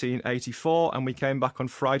March, 1984, and we came back on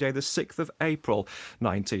Friday, the 6th of April,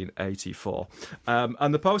 1984.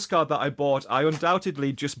 And the postcard that I bought, I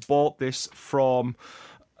undoubtedly just bought this from...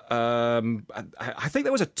 I think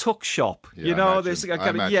there was a tuck shop, they're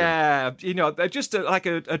just like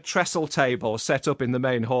a trestle table set up in the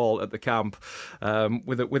main hall at the camp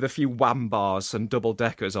with a few wham bars and double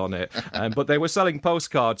deckers on it. But they were selling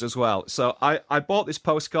postcards as well. So I bought this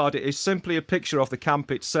postcard. It is simply a picture of the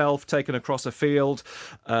camp itself taken across a field,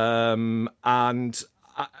 and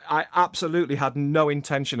I absolutely had no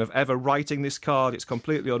intention of ever writing this card. It's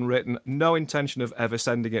completely unwritten. No intention of ever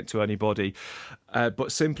sending it to anybody,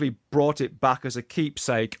 but simply brought it back as a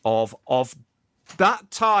keepsake of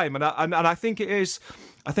that time. And I think it is.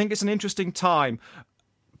 I think it's an interesting time.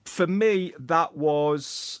 For me, that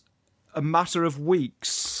was a matter of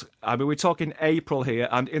weeks. I mean, we're talking April here,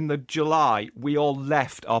 and in the July, we all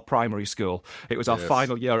left our primary school. It was our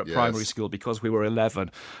final year at primary school because we were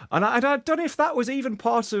 11. And I don't know if that was even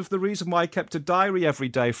part of the reason why I kept a diary every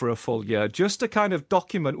day for a full year, just to kind of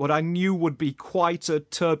document what I knew would be quite a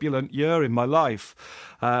turbulent year in my life.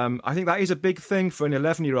 I think that is a big thing for an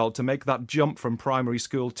 11-year-old to make that jump from primary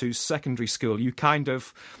school to secondary school. You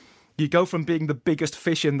go from being the biggest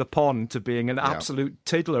fish in the pond to being an absolute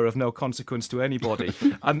tiddler of no consequence to anybody.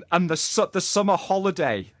 and the summer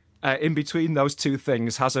holiday in between those two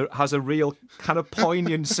things has a real kind of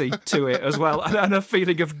poignancy to it as well, and a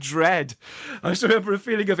feeling of dread. I just remember a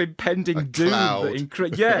feeling of impending doom.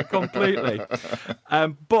 Completely.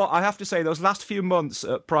 But I have to say, those last few months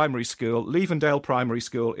at primary school, Leavendale Primary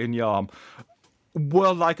School in Yarm,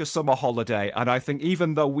 were like a summer holiday. And I think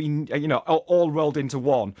even though we, all rolled into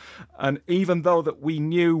one, and even though that we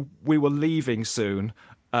knew we were leaving soon,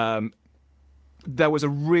 there was a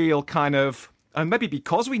real kind of, and maybe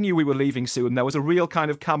because we knew we were leaving soon, there was a real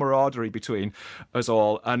kind of camaraderie between us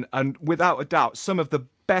all. And without a doubt, some of the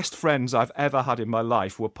best friends I've ever had in my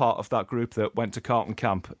life were part of that group that went to Carlton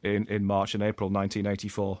Camp in March and April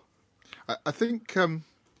 1984. I think...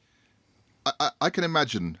 I can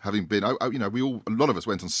imagine having been, a lot of us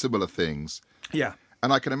went on similar things. Yeah.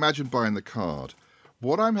 And I can imagine buying the card.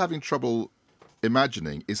 What I'm having trouble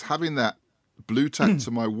imagining is having that blue tack to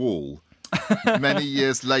my wall many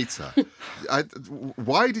years later.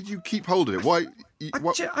 Why did you keep hold of it? Why?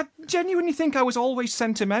 I genuinely think I was always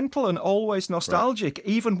sentimental and always nostalgic,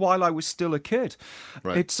 even while I was still a kid.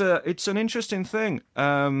 Right. It's an interesting thing.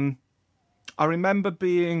 I remember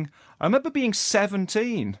being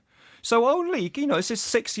 17. So only, this is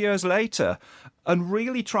 6 years later, and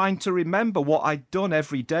really trying to remember what I'd done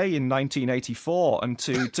every day in 1984 and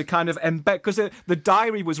to kind of embed, because the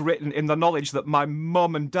diary was written in the knowledge that my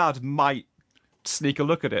mum and dad might sneak a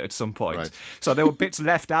look at it at some point. Right. So there were bits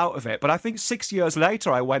left out of it. But I think 6 years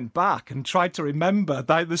later, I went back and tried to remember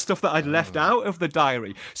the stuff that I'd left out of the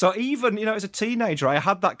diary. So even, as a teenager, I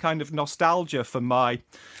had that kind of nostalgia for my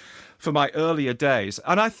earlier days.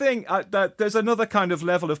 And I think that there's another kind of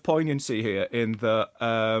level of poignancy here in the...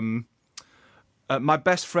 my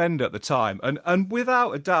best friend at the time, and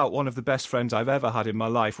without a doubt one of the best friends I've ever had in my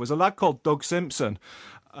life, was a lad called Doug Simpson,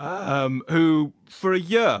 who for a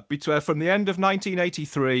year, from the end of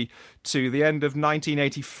 1983 to the end of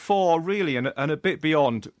 1984, really, and a bit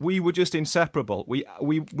beyond, we were just inseparable.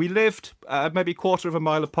 We lived maybe a quarter of a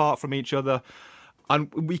mile apart from each other,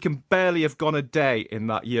 and we can barely have gone a day in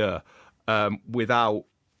that year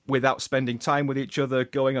without spending time with each other,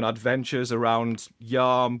 going on adventures around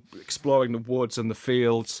Yarm, exploring the woods and the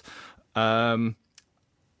fields, and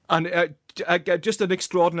just an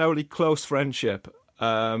extraordinarily close friendship.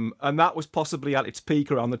 And that was possibly at its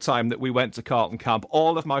peak around the time that we went to Carlton Camp.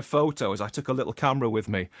 All of my photos, I took a little camera with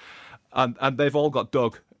me, and they've all got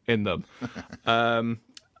Doug in them.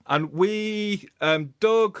 And we,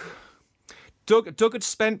 Doug had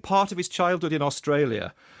spent part of his childhood in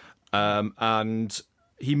Australia, and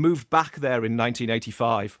he moved back there in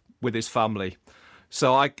 1985 with his family.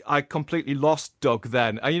 So I completely lost Doug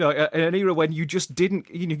then. And, in an era when you just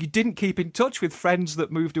didn't keep in touch with friends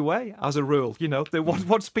that moved away, as a rule.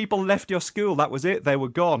 Once people left your school, that was it. They were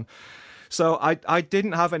gone. So I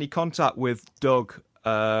didn't have any contact with Doug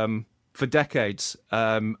for decades.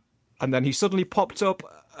 And then he suddenly popped up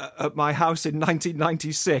at my house in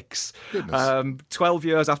 1996. 12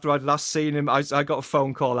 years after I'd last seen him, I got a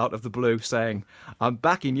phone call out of the blue saying, "I'm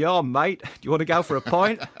back in Yarm, mate. Do you want to go for a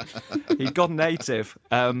pint?" He'd gone native.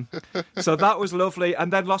 So that was lovely.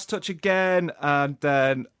 And then lost touch again. And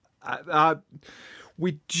then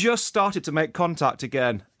we just started to make contact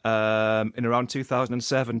again in around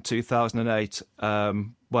 2007, 2008.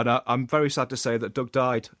 When I'm very sad to say that Doug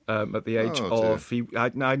died at the age of...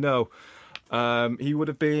 I know. He would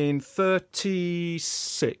have been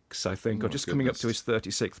 36, I think, or just coming up to his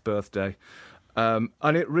 36th birthday.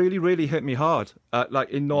 And it really, really hit me hard,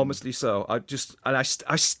 enormously so. I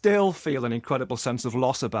still feel an incredible sense of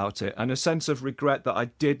loss about it, and a sense of regret that I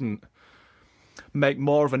didn't make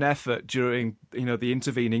more of an effort during, the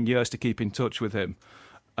intervening years to keep in touch with him.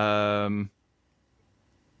 So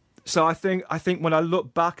I think when I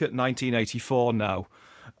look back at 1984 now,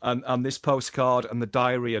 and this postcard and the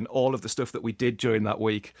diary and all of the stuff that we did during that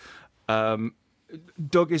week,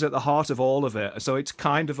 Doug is at the heart of all of it. So it's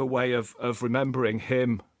kind of a way of remembering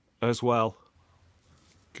him as well.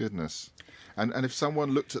 Goodness. And if someone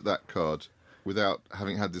looked at that card without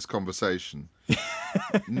having had this conversation,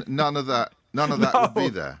 none of that would be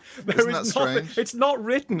there. Isn't that strange? It's not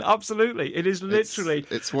written, absolutely. It is literally...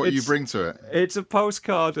 It's what you bring to it. It's a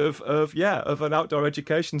postcard of an outdoor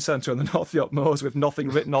education centre in the North York Moors with nothing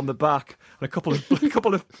written on the back and a couple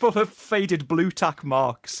of faded blue tack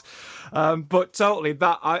marks. But totally,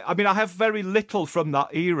 I have very little from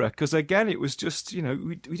that era because, again, it was just,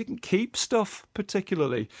 we didn't keep stuff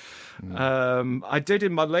particularly. I did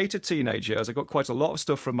in my later teenage years. I got quite a lot of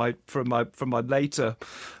stuff from my later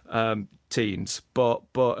teens, but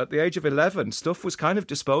at the age of 11, stuff was kind of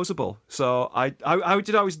disposable. So I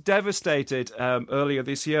was devastated earlier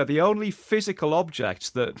this year. The only physical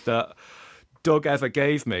object that Doug ever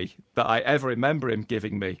gave me, that I ever remember him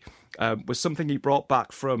giving me, was something he brought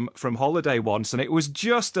back from holiday once, and it was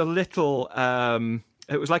just a little.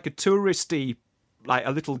 It was like a touristy, like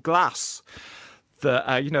a little glass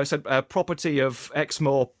that said property of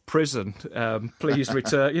Exmoor Prison. Please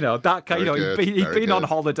return. That kind. He'd been on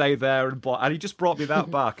holiday there and he just brought me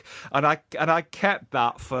that back, and I kept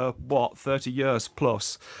that for 30 years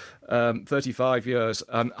plus, 35 years,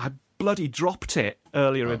 and I bloody dropped it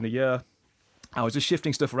earlier in the year. I was just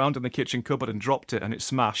shifting stuff around in the kitchen cupboard and dropped it, and it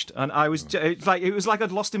smashed. And it was like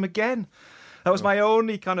I'd lost him again. That was my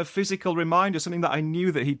only kind of physical reminder, something that I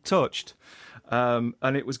knew that he'd touched.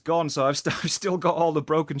 And it was gone, so I've still got all the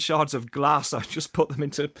broken shards of glass. I just put them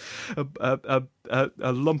into a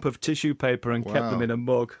lump of tissue paper and kept them in a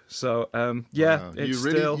mug. So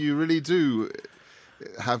you really do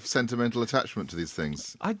have sentimental attachment to these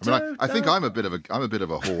things. I think I'm a bit of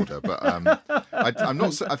a hoarder, but I'm not.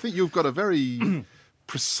 I think you've got a very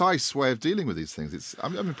precise way of dealing with these things.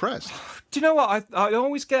 I'm impressed. Do you know what I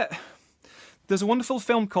always get? There's a wonderful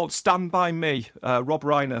film called Stand By Me, Rob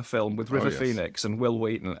Reiner film with River Phoenix and Will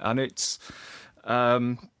Wheaton, and it's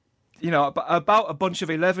about a bunch of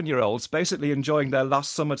 11-year-olds basically enjoying their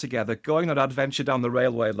last summer together, going on an adventure down the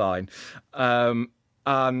railway line,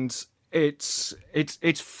 and it's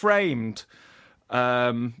framed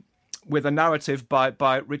with a narrative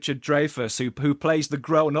by Richard Dreyfuss, who plays the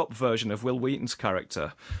grown-up version of Will Wheaton's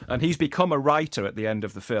character, and he's become a writer at the end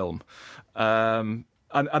of the film.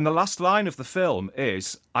 And the last line of the film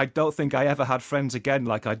is, "I don't think I ever had friends again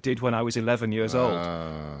like I did when I was 11 years old."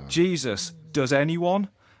 Jesus, does anyone?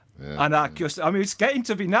 Yeah. And it's getting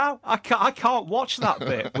to be now. I can't watch that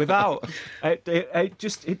bit without it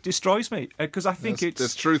destroys me, because I think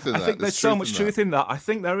there's truth in that. I think there's so much truth in that. I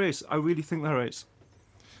think there is. I really think there is.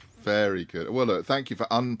 Very good. Well, look, thank you for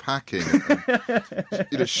unpacking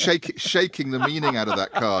and shaking the meaning out of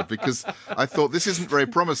that card, because I thought this isn't very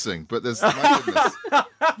promising, but there's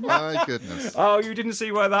my goodness. Oh, you didn't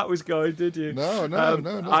see where that was going, did you? No.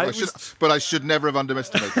 But I should never have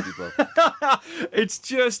underestimated you, Bob.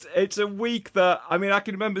 It's a week that, I mean, I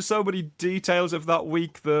can remember so many details of that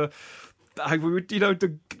week. The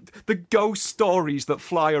ghost stories that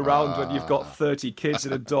fly around when you've got 30 kids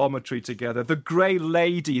in a dormitory together. The grey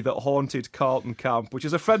lady that haunted Carlton Camp, which,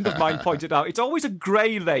 as a friend of mine pointed out, it's always a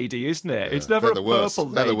grey lady, isn't it? It's never a purple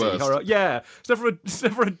lady. It's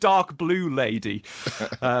never a dark blue lady.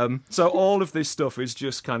 So all of this stuff is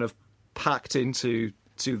just kind of packed into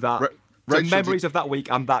that. Rachel, memories of that week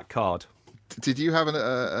and that card. Did you have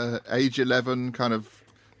an age 11 kind of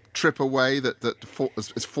trip away that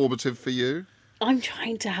is formative for you? I'm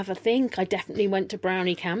trying to have a think. I definitely went to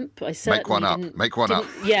Brownie Camp. I certainly Make one up.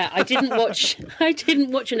 Yeah, I didn't watch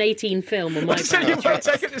an 18 film on my you weren't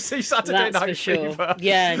taken to see Saturday Night Fever. Sure.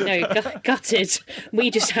 Yeah, no, gutted. We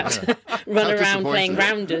just had to run around playing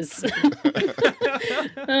rounders.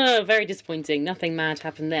 Oh, very disappointing. Nothing mad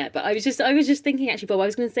happened there. But I was just thinking, actually, Bob, I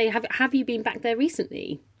was going to say, have you been back there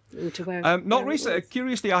recently? Not recently.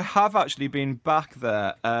 Curiously, I have actually been back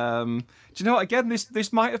there. Do you know what? Again,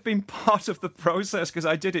 this might have been part of the process, because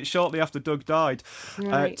I did it shortly after Doug died.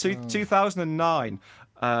 Right. 2009.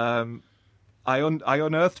 I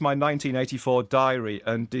unearthed my 1984 diary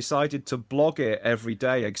and decided to blog it every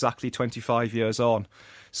day, exactly 25 years on.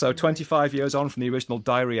 So 25 years on from the original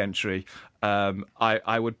diary entry,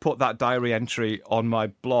 I would put that diary entry on my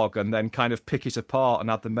blog and then kind of pick it apart and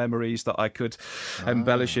add the memories that I could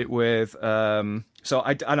embellish it with. So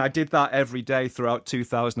I did that every day throughout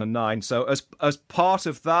 2009. So as part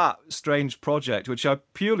of that strange project, which I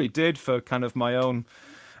purely did for kind of my own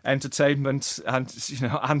entertainment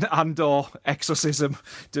and or exorcism,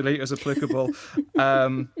 delete as applicable.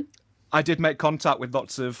 I did make contact with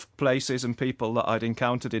lots of places and people that I'd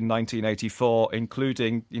encountered in 1984,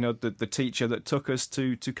 including, the teacher that took us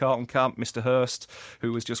to Carlton Camp, Mr. Hurst,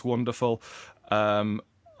 who was just wonderful. And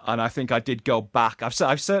I think I did go back. I've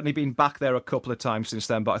certainly been back there a couple of times since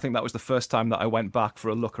then, but I think that was the first time that I went back for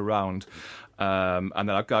a look around. And then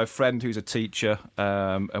I've got a friend who's a teacher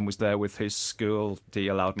and was there with his school. He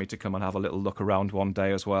allowed me to come and have a little look around one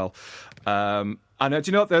day as well. And do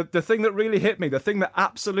you know what, the thing that really hit me, the thing that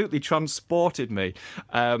absolutely transported me,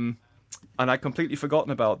 and I'd completely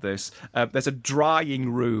forgotten about this, there's a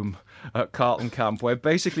drying room at Carlton Camp where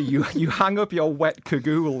basically you hang up your wet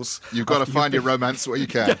cagoules. You've got to find your romance where you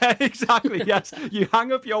can. Yeah, exactly, yes. You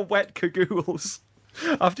hang up your wet cagoules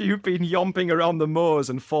after you've been yomping around the moors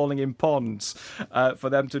and falling in ponds for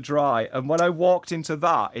them to dry. And when I walked into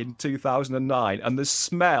that in 2009 and the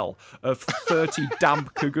smell of 30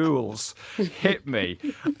 damp cagoules hit me,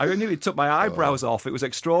 I nearly took my eyebrows off. It was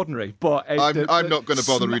extraordinary. But I'm not going to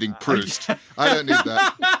bother reading Proust. I don't need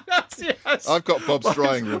that. Yes. I've got Bob's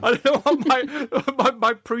drying room. I don't want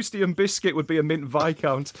my Proustian biscuit would be a mint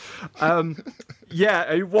Viscount. I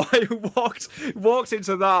walked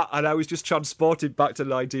into that and I was just transported back to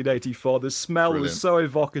 1984. The smell was so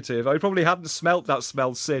evocative. I probably hadn't smelt that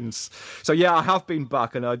smell since. So yeah, I have been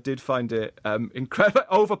back and I did find it incredibly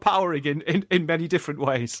overpowering in many different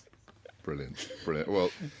ways. Brilliant. Well,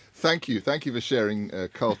 thank you for sharing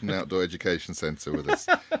Carlton Outdoor Education Centre with us.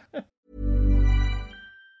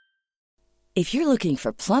 If you're looking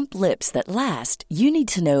for plump lips that last, you need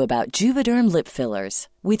to know about Juvederm lip fillers.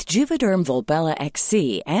 With Juvederm Volbella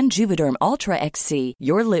XC and Juvederm Ultra XC,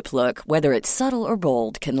 your lip look, whether it's subtle or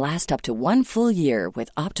bold, can last up to 1 full year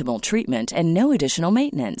with optimal treatment and no additional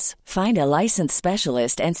maintenance. Find a licensed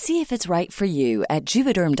specialist and see if it's right for you at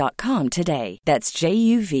Juvederm.com today. That's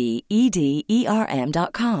JUVEDERM.com.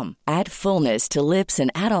 Add fullness to lips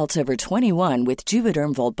in adults over 21 with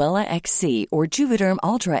Juvederm Volbella XC or Juvederm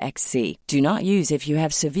Ultra XC. Do not use if you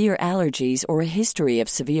have severe allergies or a history of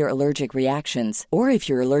severe allergic reactions, or if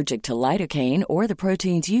you're allergic to lidocaine or the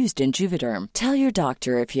proteins used in Juvederm. Tell your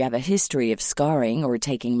doctor if you have a history of scarring or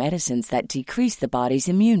taking medicines that decrease the body's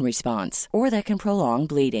immune response or that can prolong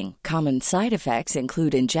bleeding. Common side effects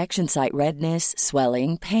include injection site redness,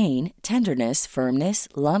 swelling, pain, tenderness, firmness,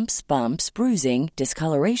 lumps, bumps, bruising,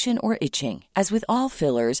 discoloration, or itching. As with all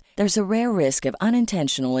fillers, there's a rare risk of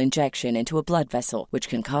unintentional injection into a blood vessel, which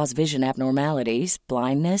can cause vision abnormalities,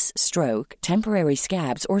 blindness, stroke, temporary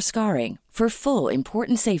scabs, or scarring. For full,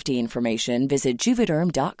 important safety information, visit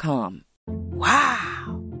Juvederm.com.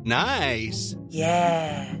 Wow. Nice.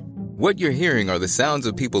 Yeah. What you're hearing are the sounds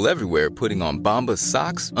of people everywhere putting on Bombas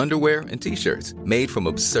socks, underwear, and T-shirts made from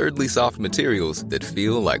absurdly soft materials that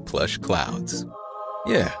feel like plush clouds.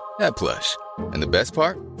 Yeah, that plush. And the best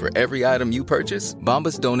part? For every item you purchase,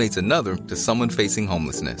 Bombas donates another to someone facing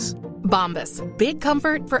homelessness. Bombas. Big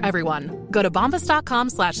comfort for everyone. Go to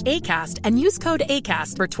bombas.com/ACAST and use code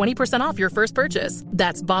ACAST for 20% off your first purchase.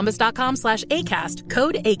 That's bombas.com/ACAST.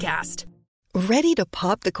 Code ACAST. Ready to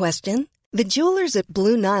pop the question? The jewelers at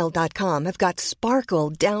BlueNile.com have got sparkle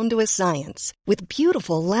down to a science with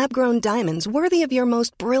beautiful lab-grown diamonds worthy of your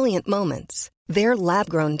most brilliant moments. Their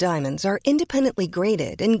lab-grown diamonds are independently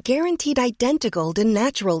graded and guaranteed identical to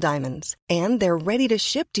natural diamonds, and they're ready to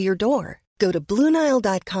ship to your door. Go to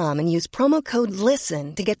BlueNile.com and use promo code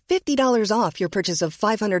LISTEN to get $50 off your purchase of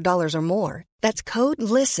 $500 or more. That's code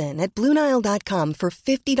LISTEN at BlueNile.com for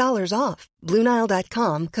 $50 off.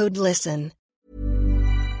 BlueNile.com, code LISTEN.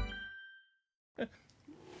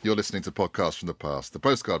 You're listening to Podcasts from the Past, the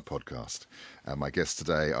Postcard Podcast. And my guests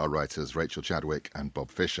today are writers Rachel Chadwick and Bob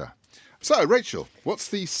Fisher. So, Rachel, what's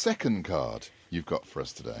the second card you've got for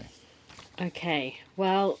us today? Okay,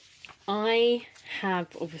 well, I have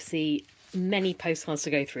obviously many postcards to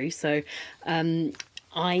go through, so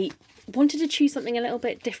I wanted to choose something a little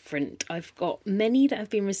bit different. I've got many that have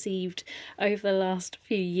been received over the last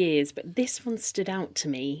few years, but this one stood out to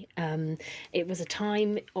me. It was a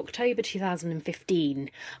time, October 2015,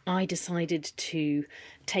 I decided to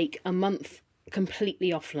take a month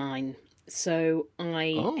completely offline. So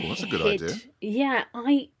that's a good idea. Yeah,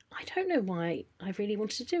 I don't know why I really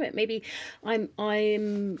wanted to do it. Maybe I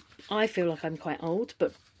feel like I'm quite old,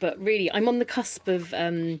 but really I'm on the cusp of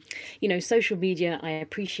social media. I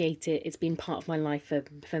appreciate it. It's been part of my life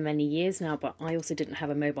for many years now, but I also didn't have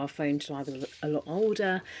a mobile phone till I was a lot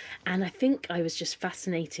older, and I think I was just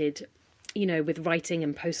fascinated with writing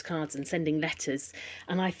and postcards and sending letters.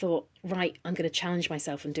 And I thought, right, I'm going to challenge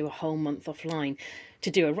myself and do a whole month offline to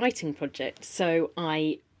do a writing project. So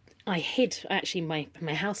I hid, actually, my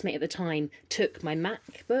housemate at the time took my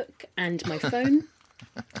MacBook and my phone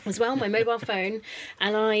as well, my mobile phone,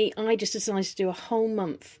 and I just decided to do a whole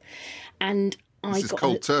month. And This is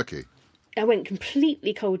cold turkey. I went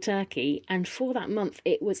completely cold turkey, and for that month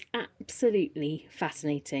it was absolutely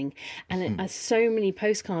fascinating. And so many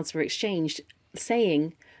postcards were exchanged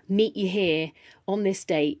saying, meet you here on this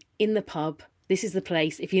date in the pub. This is the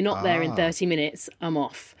place. If you're not there in 30 minutes, I'm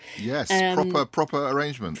off. Yes, proper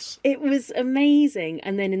arrangements. It was amazing.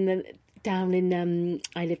 And then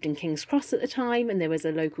I lived in King's Cross at the time, and there was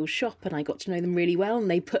a local shop, and I got to know them really well, and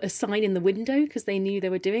they put a sign in the window because they knew they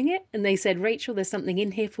were doing it, and they said, Rachel, there's something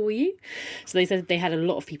in here for you. So they said they had a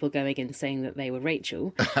lot of people going in saying that they were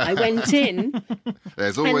Rachel. I went in.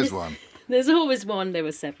 There's always one. There's always one. There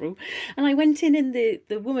were several. And I went in, and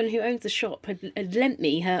the woman who owns the shop had lent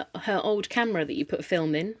me her old camera that you put a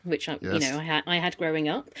film in, which I had growing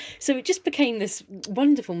up. So it just became this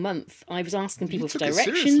wonderful month. I was asking people for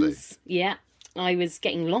directions. Yeah. I was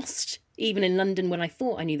getting lost, even in London when I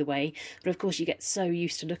thought I knew the way. But of course you get so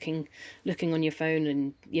used to looking on your phone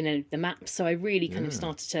and, the maps. So I really kind of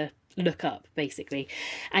started to look up, basically.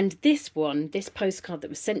 And this postcard that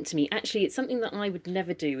was sent to me, actually it's something that I would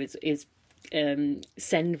never do is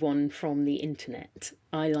send one from the internet.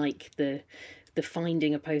 I like the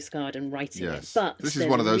finding a postcard and writing it. But this is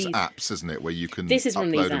one of those apps, isn't it, where you can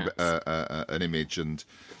upload an image and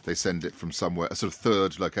they send it from somewhere, a sort of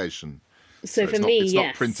third location. So for me, it's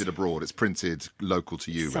not printed abroad, it's printed local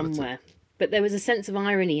to you. Somewhere. Relative. But there was a sense of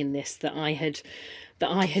irony in this that I had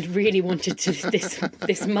really wanted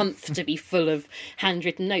this month to be full of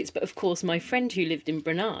handwritten notes. But of course, my friend who lived in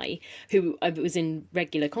Brunei, who I was in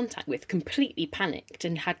regular contact with, completely panicked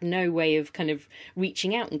and had no way of kind of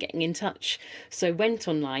reaching out and getting in touch. So went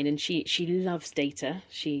online, and she loves data.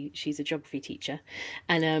 She's a geography teacher,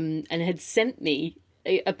 and had sent me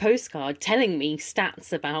a postcard telling me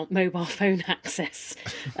stats about mobile phone access,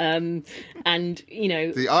 and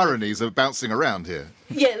the ironies are bouncing around here.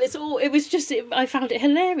 Yeah, it was just I found it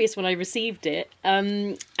hilarious when I received it,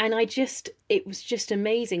 and it was just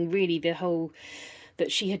amazing, really, the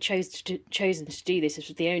that she had chosen to do this. This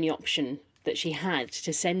was the only option that she had,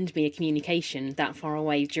 to send me a communication that far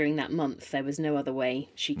away during that month. There was no other way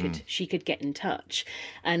she could get in touch.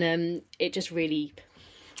 And it just really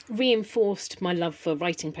reinforced my love for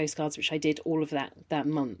writing postcards, which I did all of that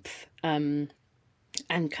month, and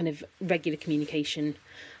kind of regular communication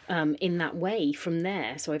in that way from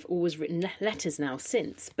there. So I've always written letters now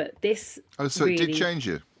since, but this so really... it did change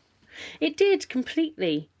you? It did,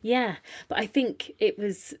 completely, yeah. But I think it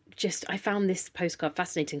was just, I found this postcard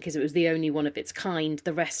fascinating because it was the only one of its kind.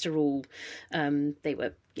 The rest are all, they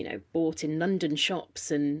were, bought in London shops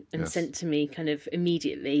and sent to me kind of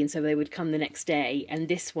immediately. And so they would come the next day. And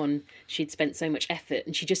this one, she'd spent so much effort,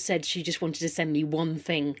 and she just said she just wanted to send me one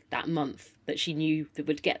thing that month that she knew that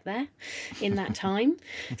would get there in that time.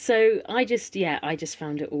 So I just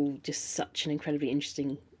found it all just such an incredibly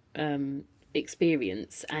interesting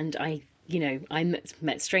experience. And I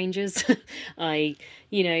met strangers. I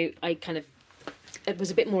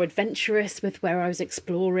was a bit more adventurous with where I was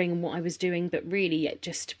exploring and what I was doing, but really it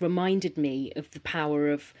just reminded me of the power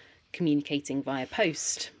of communicating via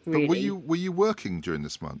post, really. But were you working during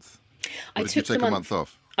this month? Or did you take a month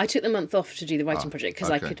off? I took the month off to do the writing project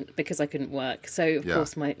because I couldn't work. So of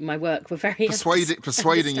course my work were very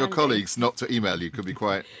persuading your colleagues not to email you could be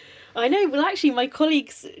quite. I know. Well, actually, my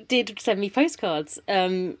colleagues did send me postcards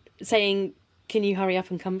saying, "Can you hurry up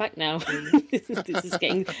and come back now? This is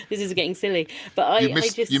getting silly." But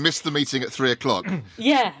you missed the meeting at 3:00.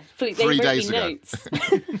 Yeah, 3 days ago. Notes.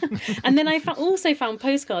 And then I also found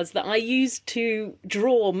postcards that I used to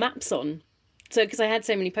draw maps on. So, because I had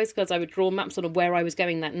so many postcards, I would draw maps on of where I was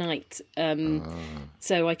going that night,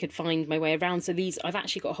 so I could find my way around. So I've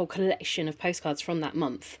actually got a whole collection of postcards from that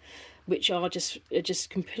month, which are just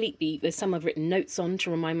completely. There's some I've written notes on to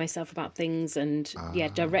remind myself about things, and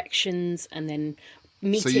directions, and then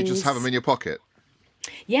meetings. So you just have them in your pocket?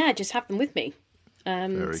 Yeah, I just have them with me.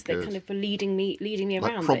 Very so they're kind of leading me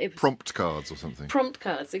around. Like prompt cards or something. Prompt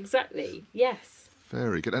cards, exactly. Yes.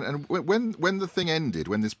 Very good. And when the thing ended,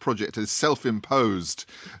 when this project, this self-imposed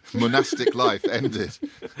monastic life ended,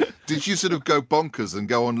 did you sort of go bonkers and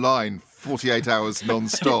go online 48 hours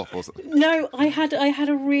non-stop or something? No, I had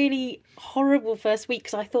a really horrible first week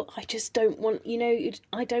because I thought, I just don't want,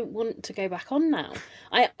 I don't want to go back on now.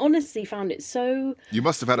 I honestly found it so. You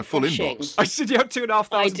must have had a full inbox. I said you had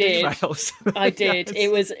 2,500 emails. I did.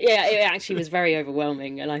 Yes. It actually was very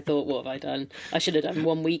overwhelming, and I thought, what have I done? I should have done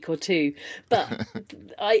 1 week or two. But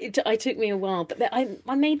it took me a while. But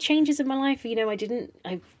I made changes in my life. I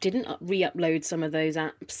didn't re-upload some of those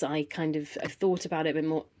apps. I thought about it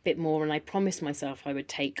a bit more, and I promised myself I would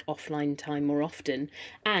take offline time more often,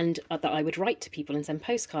 and that I would write to people and send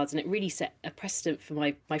postcards. And it really set a precedent for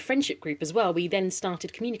my friendship group as well. We then started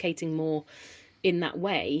communicating more in that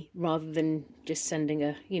way rather than just sending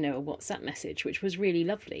a WhatsApp message, which was really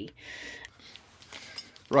lovely.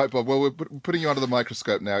 Right, Bob. Well, we're putting you under the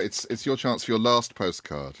microscope now. It's your chance for your last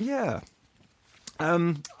postcard. Yeah.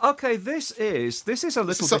 Okay. This is a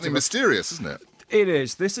little something mysterious, isn't it? It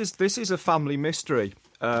is. This is a family mystery.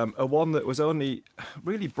 A one that was only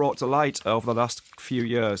really brought to light over the last few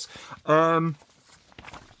years.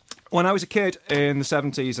 When I was a kid in the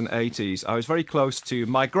 70s and 80s, I was very close to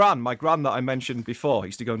my gran that I mentioned before. I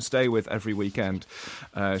used to go and stay with every weekend.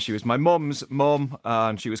 She was my mum's mum,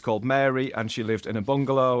 and she was called Mary, and she lived in a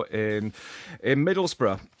bungalow in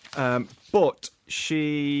Middlesbrough. But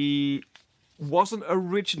she wasn't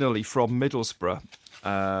originally from Middlesbrough.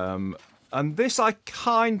 And this I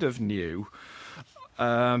kind of knew,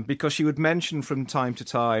 because she would mention from time to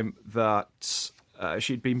time that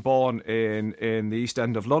she'd been born in the East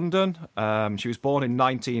End of London. She was born in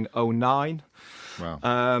 1909.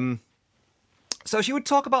 Wow. So she would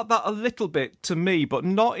talk about that a little bit to me, but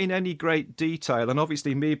not in any great detail. And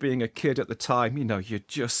obviously, me being a kid at the time,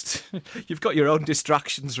 you've got your own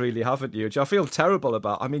distractions, really, haven't you? Which I feel terrible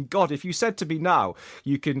about. I mean, God, if you said to me now,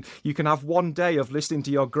 you can have one day of listening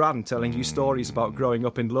to your gran telling you stories about growing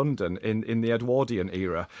up in London in the Edwardian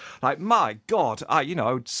era, like, my God, I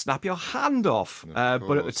would snap your hand off.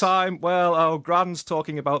 But at the time, gran's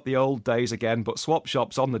talking about the old days again, but swap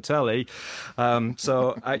shops on the telly.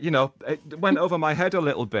 It went over my head a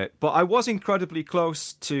little bit, but I was incredibly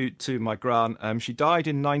close to my gran. She died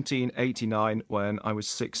in 1989 when I was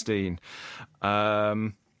 16,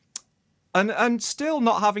 and still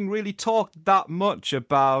not having really talked that much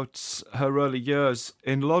about her early years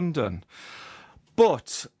in London.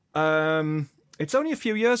 But it's only a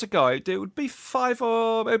few years ago. It would be 5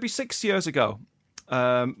 or maybe 6 years ago.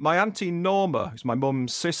 My auntie Norma, who's my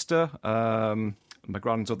mum's sister, my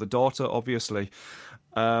gran's other daughter, obviously.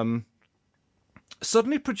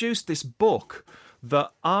 Suddenly produced this book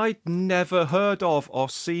that I'd never heard of or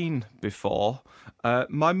seen before.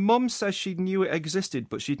 My mum says she knew it existed,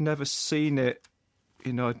 but she'd never seen it,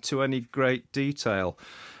 to any great detail.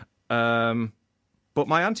 But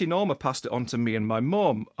my Auntie Norma passed it on to me and my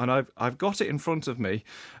mum, and I've got it in front of me.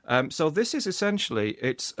 So this is essentially,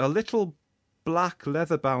 it's a little black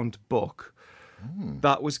leather-bound book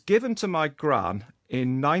that was given to my gran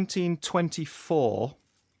in 1924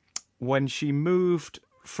 when she moved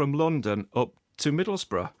from London up to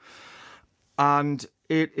Middlesbrough. And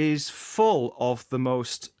it is full of the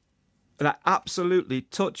most absolutely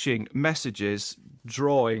touching messages,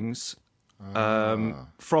 drawings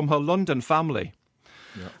from her London family.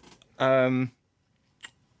 Yeah.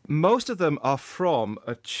 Most of them are from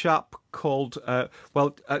a chap called,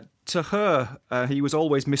 to her, he was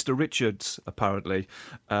always Mr. Richards, apparently.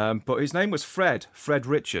 But his name was Fred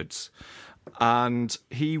Richards. And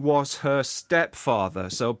he was her stepfather.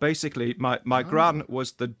 So basically, my gran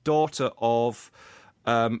was the daughter of...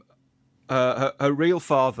 her real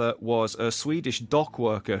father was a Swedish dock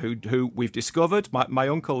worker who we've discovered. My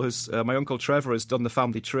uncle Trevor has done the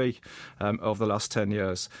family tree over the last 10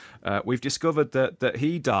 years. We've discovered that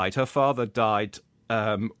he died. Her father died.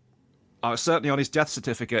 Certainly on his death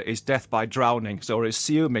certificate is death by drowning. So we're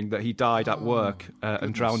assuming that he died at work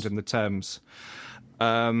and drowned in the Thames.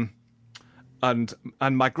 And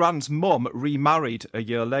my gran's mum remarried a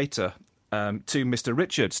year later to Mr.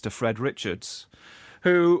 Richards, to Fred Richards,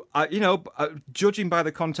 who, judging by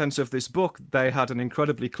the contents of this book, they had an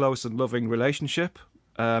incredibly close and loving relationship,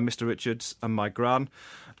 Mr. Richards and my gran.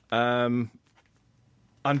 And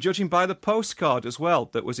judging by the postcard as well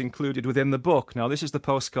that was included within the book. Now, this is the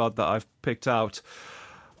postcard that I've picked out.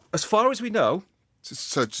 As far as we know...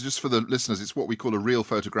 So just for the listeners, it's what we call a real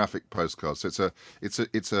photographic postcard. So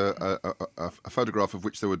it's a photograph of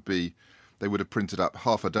which they would have printed up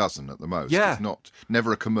half a dozen at the most. Yeah. It's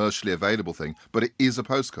never a commercially available thing, but it is a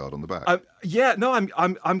postcard on the back.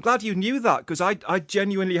 I'm glad you knew that, because I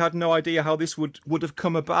genuinely had no idea how this would have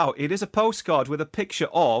come about. It is a postcard with a picture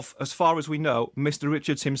of, as far as we know, Mr.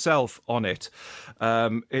 Richards himself on it.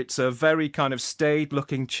 It's a very kind of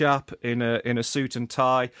staid-looking chap in a suit and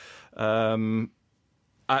tie.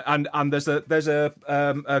 And there's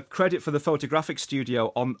a credit for the photographic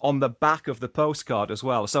studio on the back of the postcard as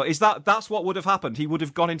well. So that's what would have happened? He would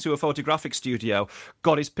have gone into a photographic studio,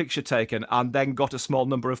 got his picture taken, and then got a small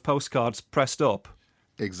number of postcards pressed up.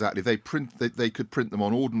 Exactly. They could print them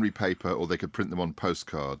on ordinary paper, or they could print them on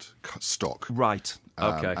postcard stock. Right.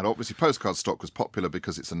 Okay. And obviously, postcard stock was popular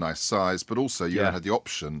because it's a nice size, but also you had the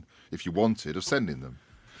option, if you wanted, of sending them.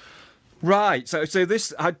 Right, so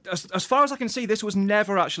this, as far as I can see, this was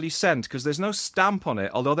never actually sent, because there's no stamp on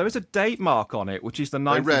it, although there is a date mark on it, which is the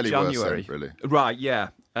 9th of January. They rarely were sent, really. Right, yeah.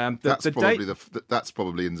 That's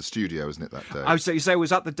probably in the studio, isn't it, that day? I would say,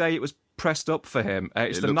 was that the day it was pressed up for him?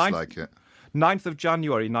 It's it the looks 9th, like it. 9th of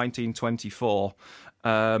January, 1924.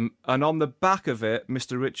 And on the back of it,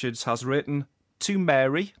 Mr. Richards has written, "To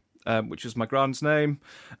Mary," which is my grand's name,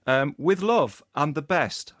 "with love and the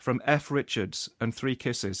best from F. Richards," and 3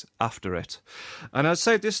 kisses after it. And I'd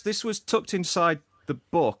say this was tucked inside the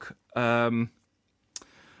book. I'm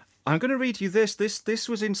going to read you this. This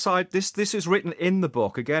was inside. This is written in the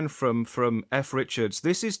book, again from F. Richards.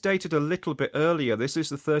 This is dated a little bit earlier. This is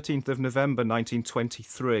the 13th of November,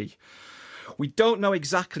 1923. We don't know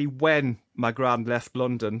exactly when my gran left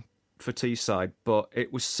London for Teesside, but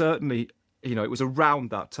it was certainly... it was around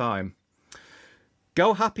that time.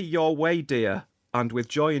 "Go happy your way, dear, and with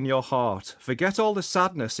joy in your heart. Forget all the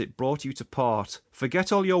sadness it brought you to part.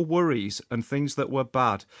 Forget all your worries and things that were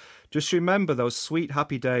bad. Just remember those sweet,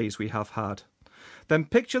 happy days we have had. Then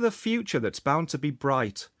picture the future that's bound to be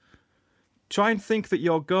bright. Try and think that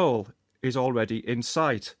your goal is already in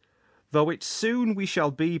sight. Though it soon we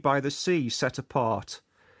shall be by the sea set apart.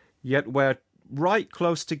 Yet we're right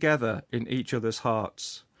close together in each other's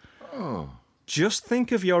hearts. Oh. Just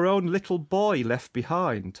think of your own little boy left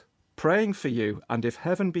behind, praying for you, and if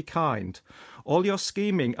heaven be kind, all your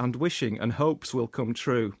scheming and wishing and hopes will come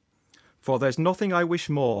true. For there's nothing I wish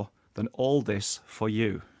more than all this for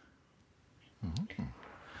you." Mm-hmm.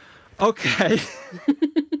 Okay.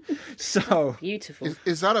 So beautiful.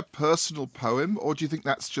 Is that a personal poem, or do you think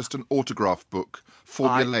that's just an autograph book,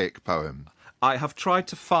 formulaic poem? I've tried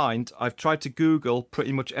to Google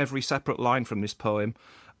pretty much every separate line from this poem,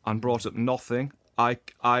 and brought up nothing.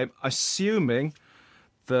 I'm assuming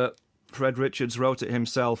that Fred Richards wrote it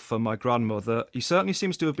himself for my grandmother. He certainly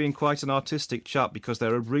seems to have been quite an artistic chap, because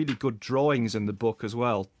there are really good drawings in the book as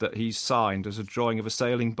well that he's signed. There's a drawing of a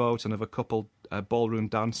sailing boat and of a couple ballroom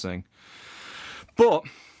dancing. But,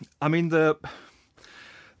 I mean,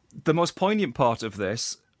 the most poignant part of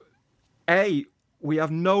this, we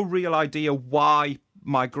have no real idea why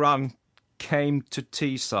my gran came to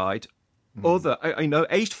Teesside.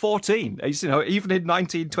 Aged 14, even in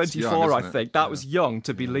 1924, young, I think that was young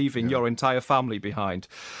to be leaving your entire family behind.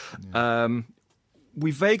 Yeah.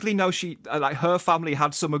 We vaguely know her family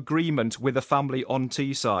had some agreement with a family on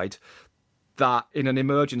Teesside that in an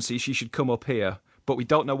emergency she should come up here. But we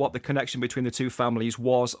don't know what the connection between the two families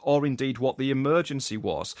was, or indeed what the emergency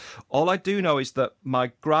was. All I do know is that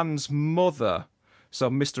my gran's mother, so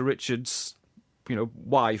Mr. Richards'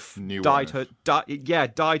 wife,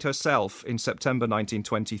 died herself in September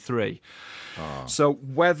 1923. So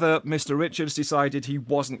whether Mr. Richards decided he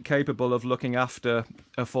wasn't capable of looking after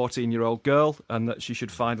a 14-year-old girl and that she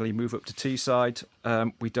should finally move up to Teesside,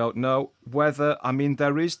 we don't know.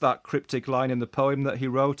 There is that cryptic line in the poem that he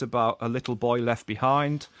wrote about a little boy left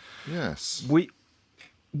behind. Yes.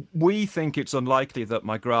 We think it's unlikely that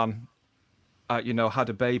my gran, had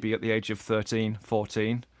a baby at the age of 13,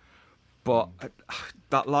 14. But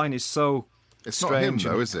that line is so It's strange.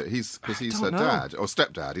 not him, though, is it? Because he's her dad or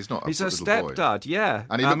stepdad. He's not. He's her little stepdad, boy. yeah.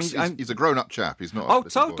 And he's a grown-up chap. He's not. Oh,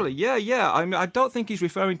 totally, boy. Yeah. I don't think he's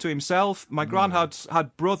referring to himself. My gran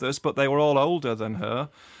had brothers, but they were all older than her.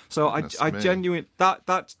 So I genuinely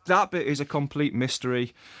that bit is a complete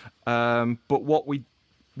mystery. But what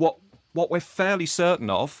we're fairly certain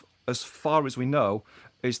of, as far as we know,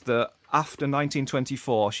 is that after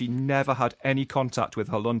 1924, she never had any contact with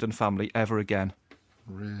her London family ever again.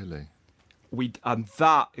 Really? And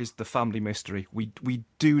that is the family mystery. We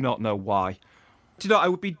do not know why. I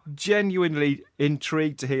would be genuinely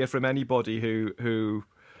intrigued to hear from anybody who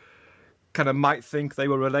kind of might think they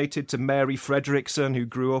were related to Mary Frederickson, who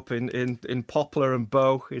grew up in Poplar and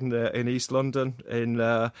Bow in East London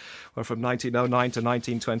from 1909 to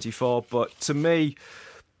 1924. But to me,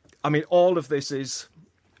 all of this is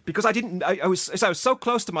because I was so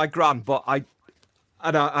close to my gran, but I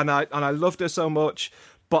loved her so much.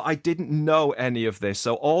 But I didn't know any of this.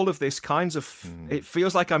 So all of this it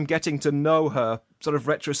feels like I'm getting to know her sort of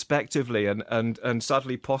retrospectively and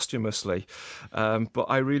sadly posthumously. But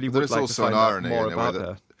I really would like to find out more about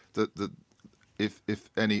her. If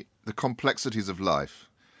the complexities of life,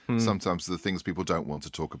 sometimes are the things people don't want to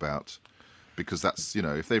talk about, because that's,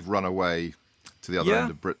 if they've run away to the other end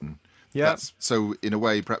of Britain. Yeah. So in a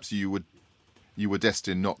way, perhaps you were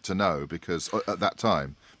destined not to know because at that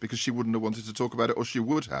time. Because she wouldn't have wanted to talk about it, or she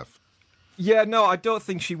would have. Yeah, no, I don't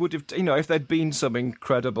think she would have. If there'd been some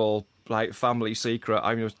incredible family secret,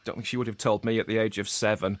 I don't think she would have told me at the age of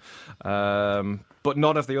 7. But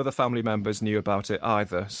none of the other family members knew about it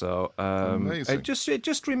either. So it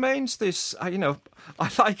just remains this. I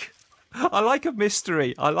like a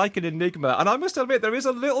mystery. I like an enigma. And I must admit, there is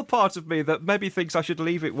a little part of me that maybe thinks I should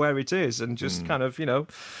leave it where it is and just kind of,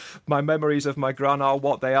 my memories of my gran are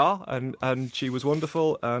what they are. And she was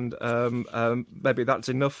wonderful. And maybe that's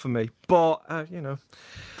enough for me. But,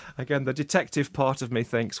 again, the detective part of me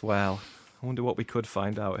thinks, well, I wonder what we could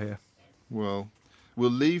find out here. Well,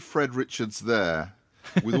 we'll leave Fred Richards there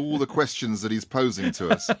with all the questions that he's posing to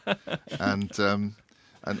us. And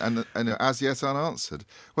as yet unanswered.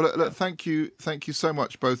 Well, look, thank you so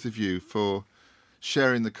much, both of you, for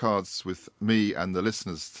sharing the cards with me and the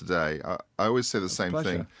listeners today. I always say the same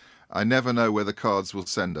thing. I never know where the cards will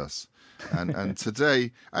send us. And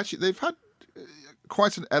today, actually, they've had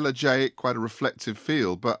quite an elegiac, quite a reflective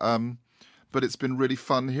feel, but it's been really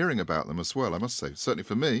fun hearing about them as well, I must say, certainly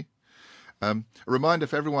for me. A reminder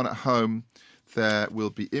for everyone at home, there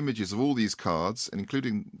will be images of all these cards, and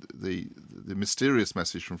including the mysterious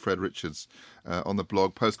message from Fred Richards on the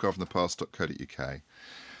blog postcardfromthepast.co.uk.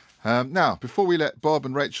 Now, before we let Bob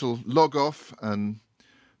and Rachel log off and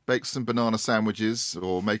bake some banana sandwiches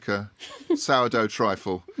or make a sourdough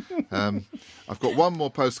trifle, I've got one more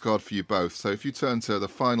postcard for you both. So if you turn to the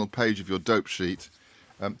final page of your dope sheet,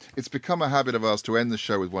 it's become a habit of ours to end the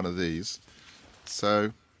show with one of these.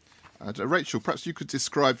 So, Rachel, perhaps you could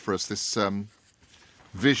describe for us this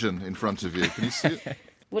vision in front of you. Can you see it?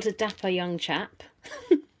 What a dapper young chap.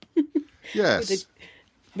 Yes.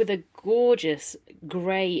 With a gorgeous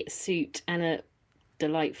grey suit and a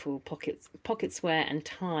delightful pocket square and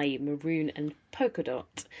tie, maroon and polka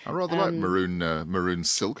dot. I rather like maroon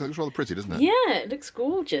silk. It looks rather pretty, doesn't it? Yeah, it looks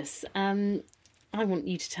gorgeous. I want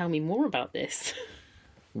you to tell me more about this.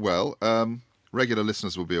 Well, regular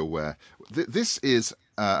listeners will be aware. This is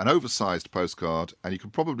an oversized postcard, and you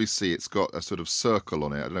can probably see it's got a sort of circle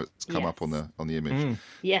on it. I don't know if it's come up on the image.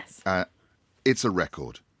 Yes. It's a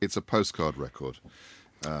record. It's a postcard record.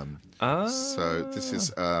 So this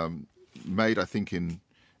is made, I think, in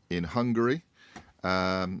Hungary.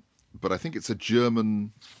 but I think it's a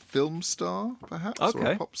German film star, perhaps, or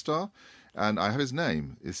a pop star. And I have his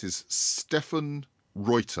name. This is Stefan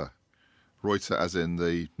Reuter. Reuter as in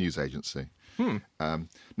the news agency.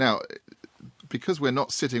 Now, because we're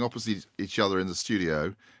not sitting opposite each other in the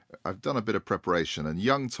studio, I've done a bit of preparation, and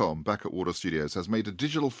young Tom back at Wardour Studios has made a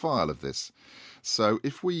digital file of this. So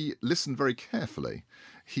if we listen very carefully,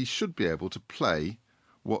 he should be able to play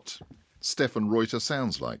what Stefan Reuter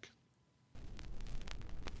sounds like.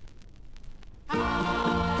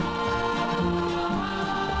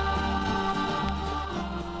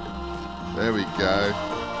 There we go.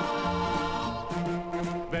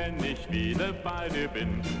 Wenn ich wieder bei dir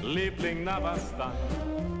bin, Liebling, na was dann?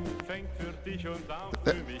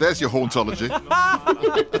 There's your hauntology.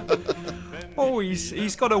 Oh,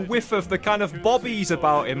 he's got a whiff of the kind of Bobbies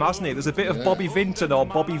about him, hasn't he? There's a bit of Bobby Vinton or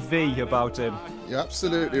Bobby V about him. You're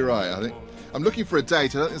absolutely right, I think. I'm looking for a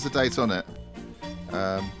date. I don't think there's a date on it.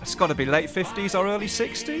 It's got to be late 50s or early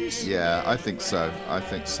 60s? Yeah, I think so.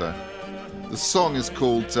 The song is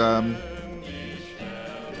called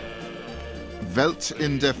Welt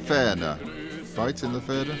in der Ferne. Weit in der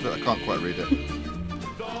Ferne? I can't quite read it.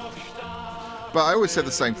 But I always say the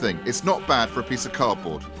same thing. It's not bad for a piece of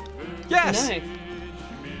cardboard. Yes!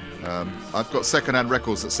 No. I've got second-hand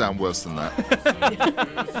records that sound worse than that.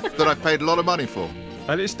 That I've paid a lot of money for.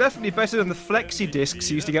 And it's definitely better than the flexi discs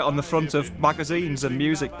you used to get on the front of magazines and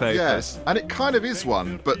music papers. Yes, and it kind of is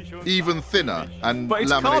one, but even thinner and but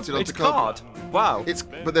it's laminated onto card. Wow.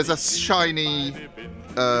 But there's a shiny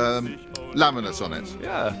laminate on it.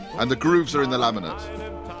 Yeah. And the grooves are in the laminate.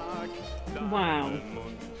 Wow.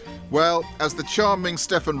 Well, as the charming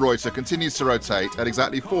Stefan Reuter continues to rotate at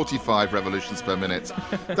exactly 45 revolutions per minute,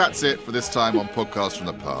 that's it for this time on Podcast from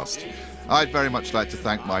the Past. I'd very much like to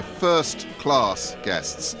thank my first-class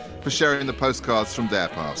guests for sharing the postcards from their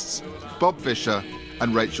pasts, Bob Fisher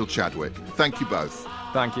and Rachel Chadwick. Thank you both.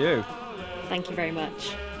 Thank you. Thank you very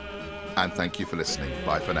much. And thank you for listening.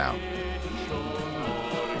 Bye for now.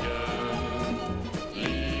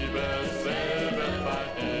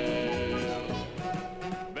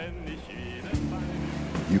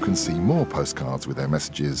 You can see more postcards with their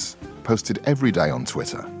messages posted every day on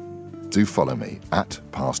Twitter. Do follow me at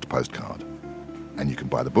Past Postcard. And you can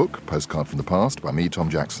buy the book, Postcard from the Past, by me, Tom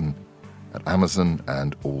Jackson, at Amazon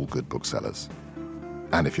and all good booksellers.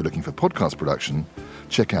 And if you're looking for podcast production,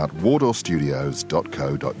 check out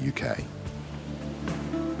wardourstudios.co.uk.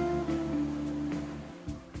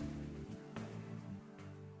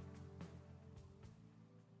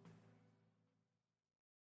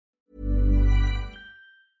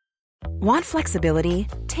 Want flexibility?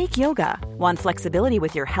 Take yoga. Want flexibility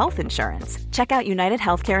with your health insurance? Check out United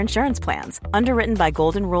Healthcare Insurance Plans. Underwritten by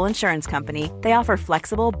Golden Rule Insurance Company, they offer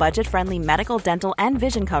flexible, budget-friendly medical, dental, and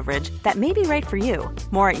vision coverage that may be right for you.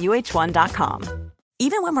 More at uh1.com.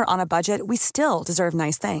 Even when we're on a budget, we still deserve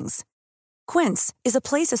nice things. Quince is a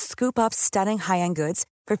place to scoop up stunning high-end goods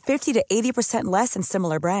for 50 to 80% less than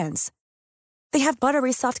similar brands. They have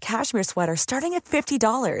buttery soft cashmere sweaters starting at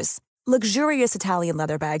 $50, luxurious Italian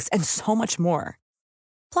leather bags, and so much more.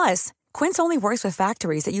 Plus, Quince only works with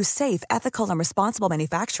factories that use safe, ethical, and responsible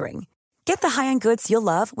manufacturing. Get the high-end goods you'll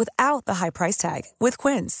love without the high price tag with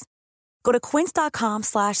Quince. Go to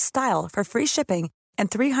quince.com/style for free shipping and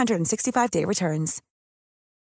 365-day returns.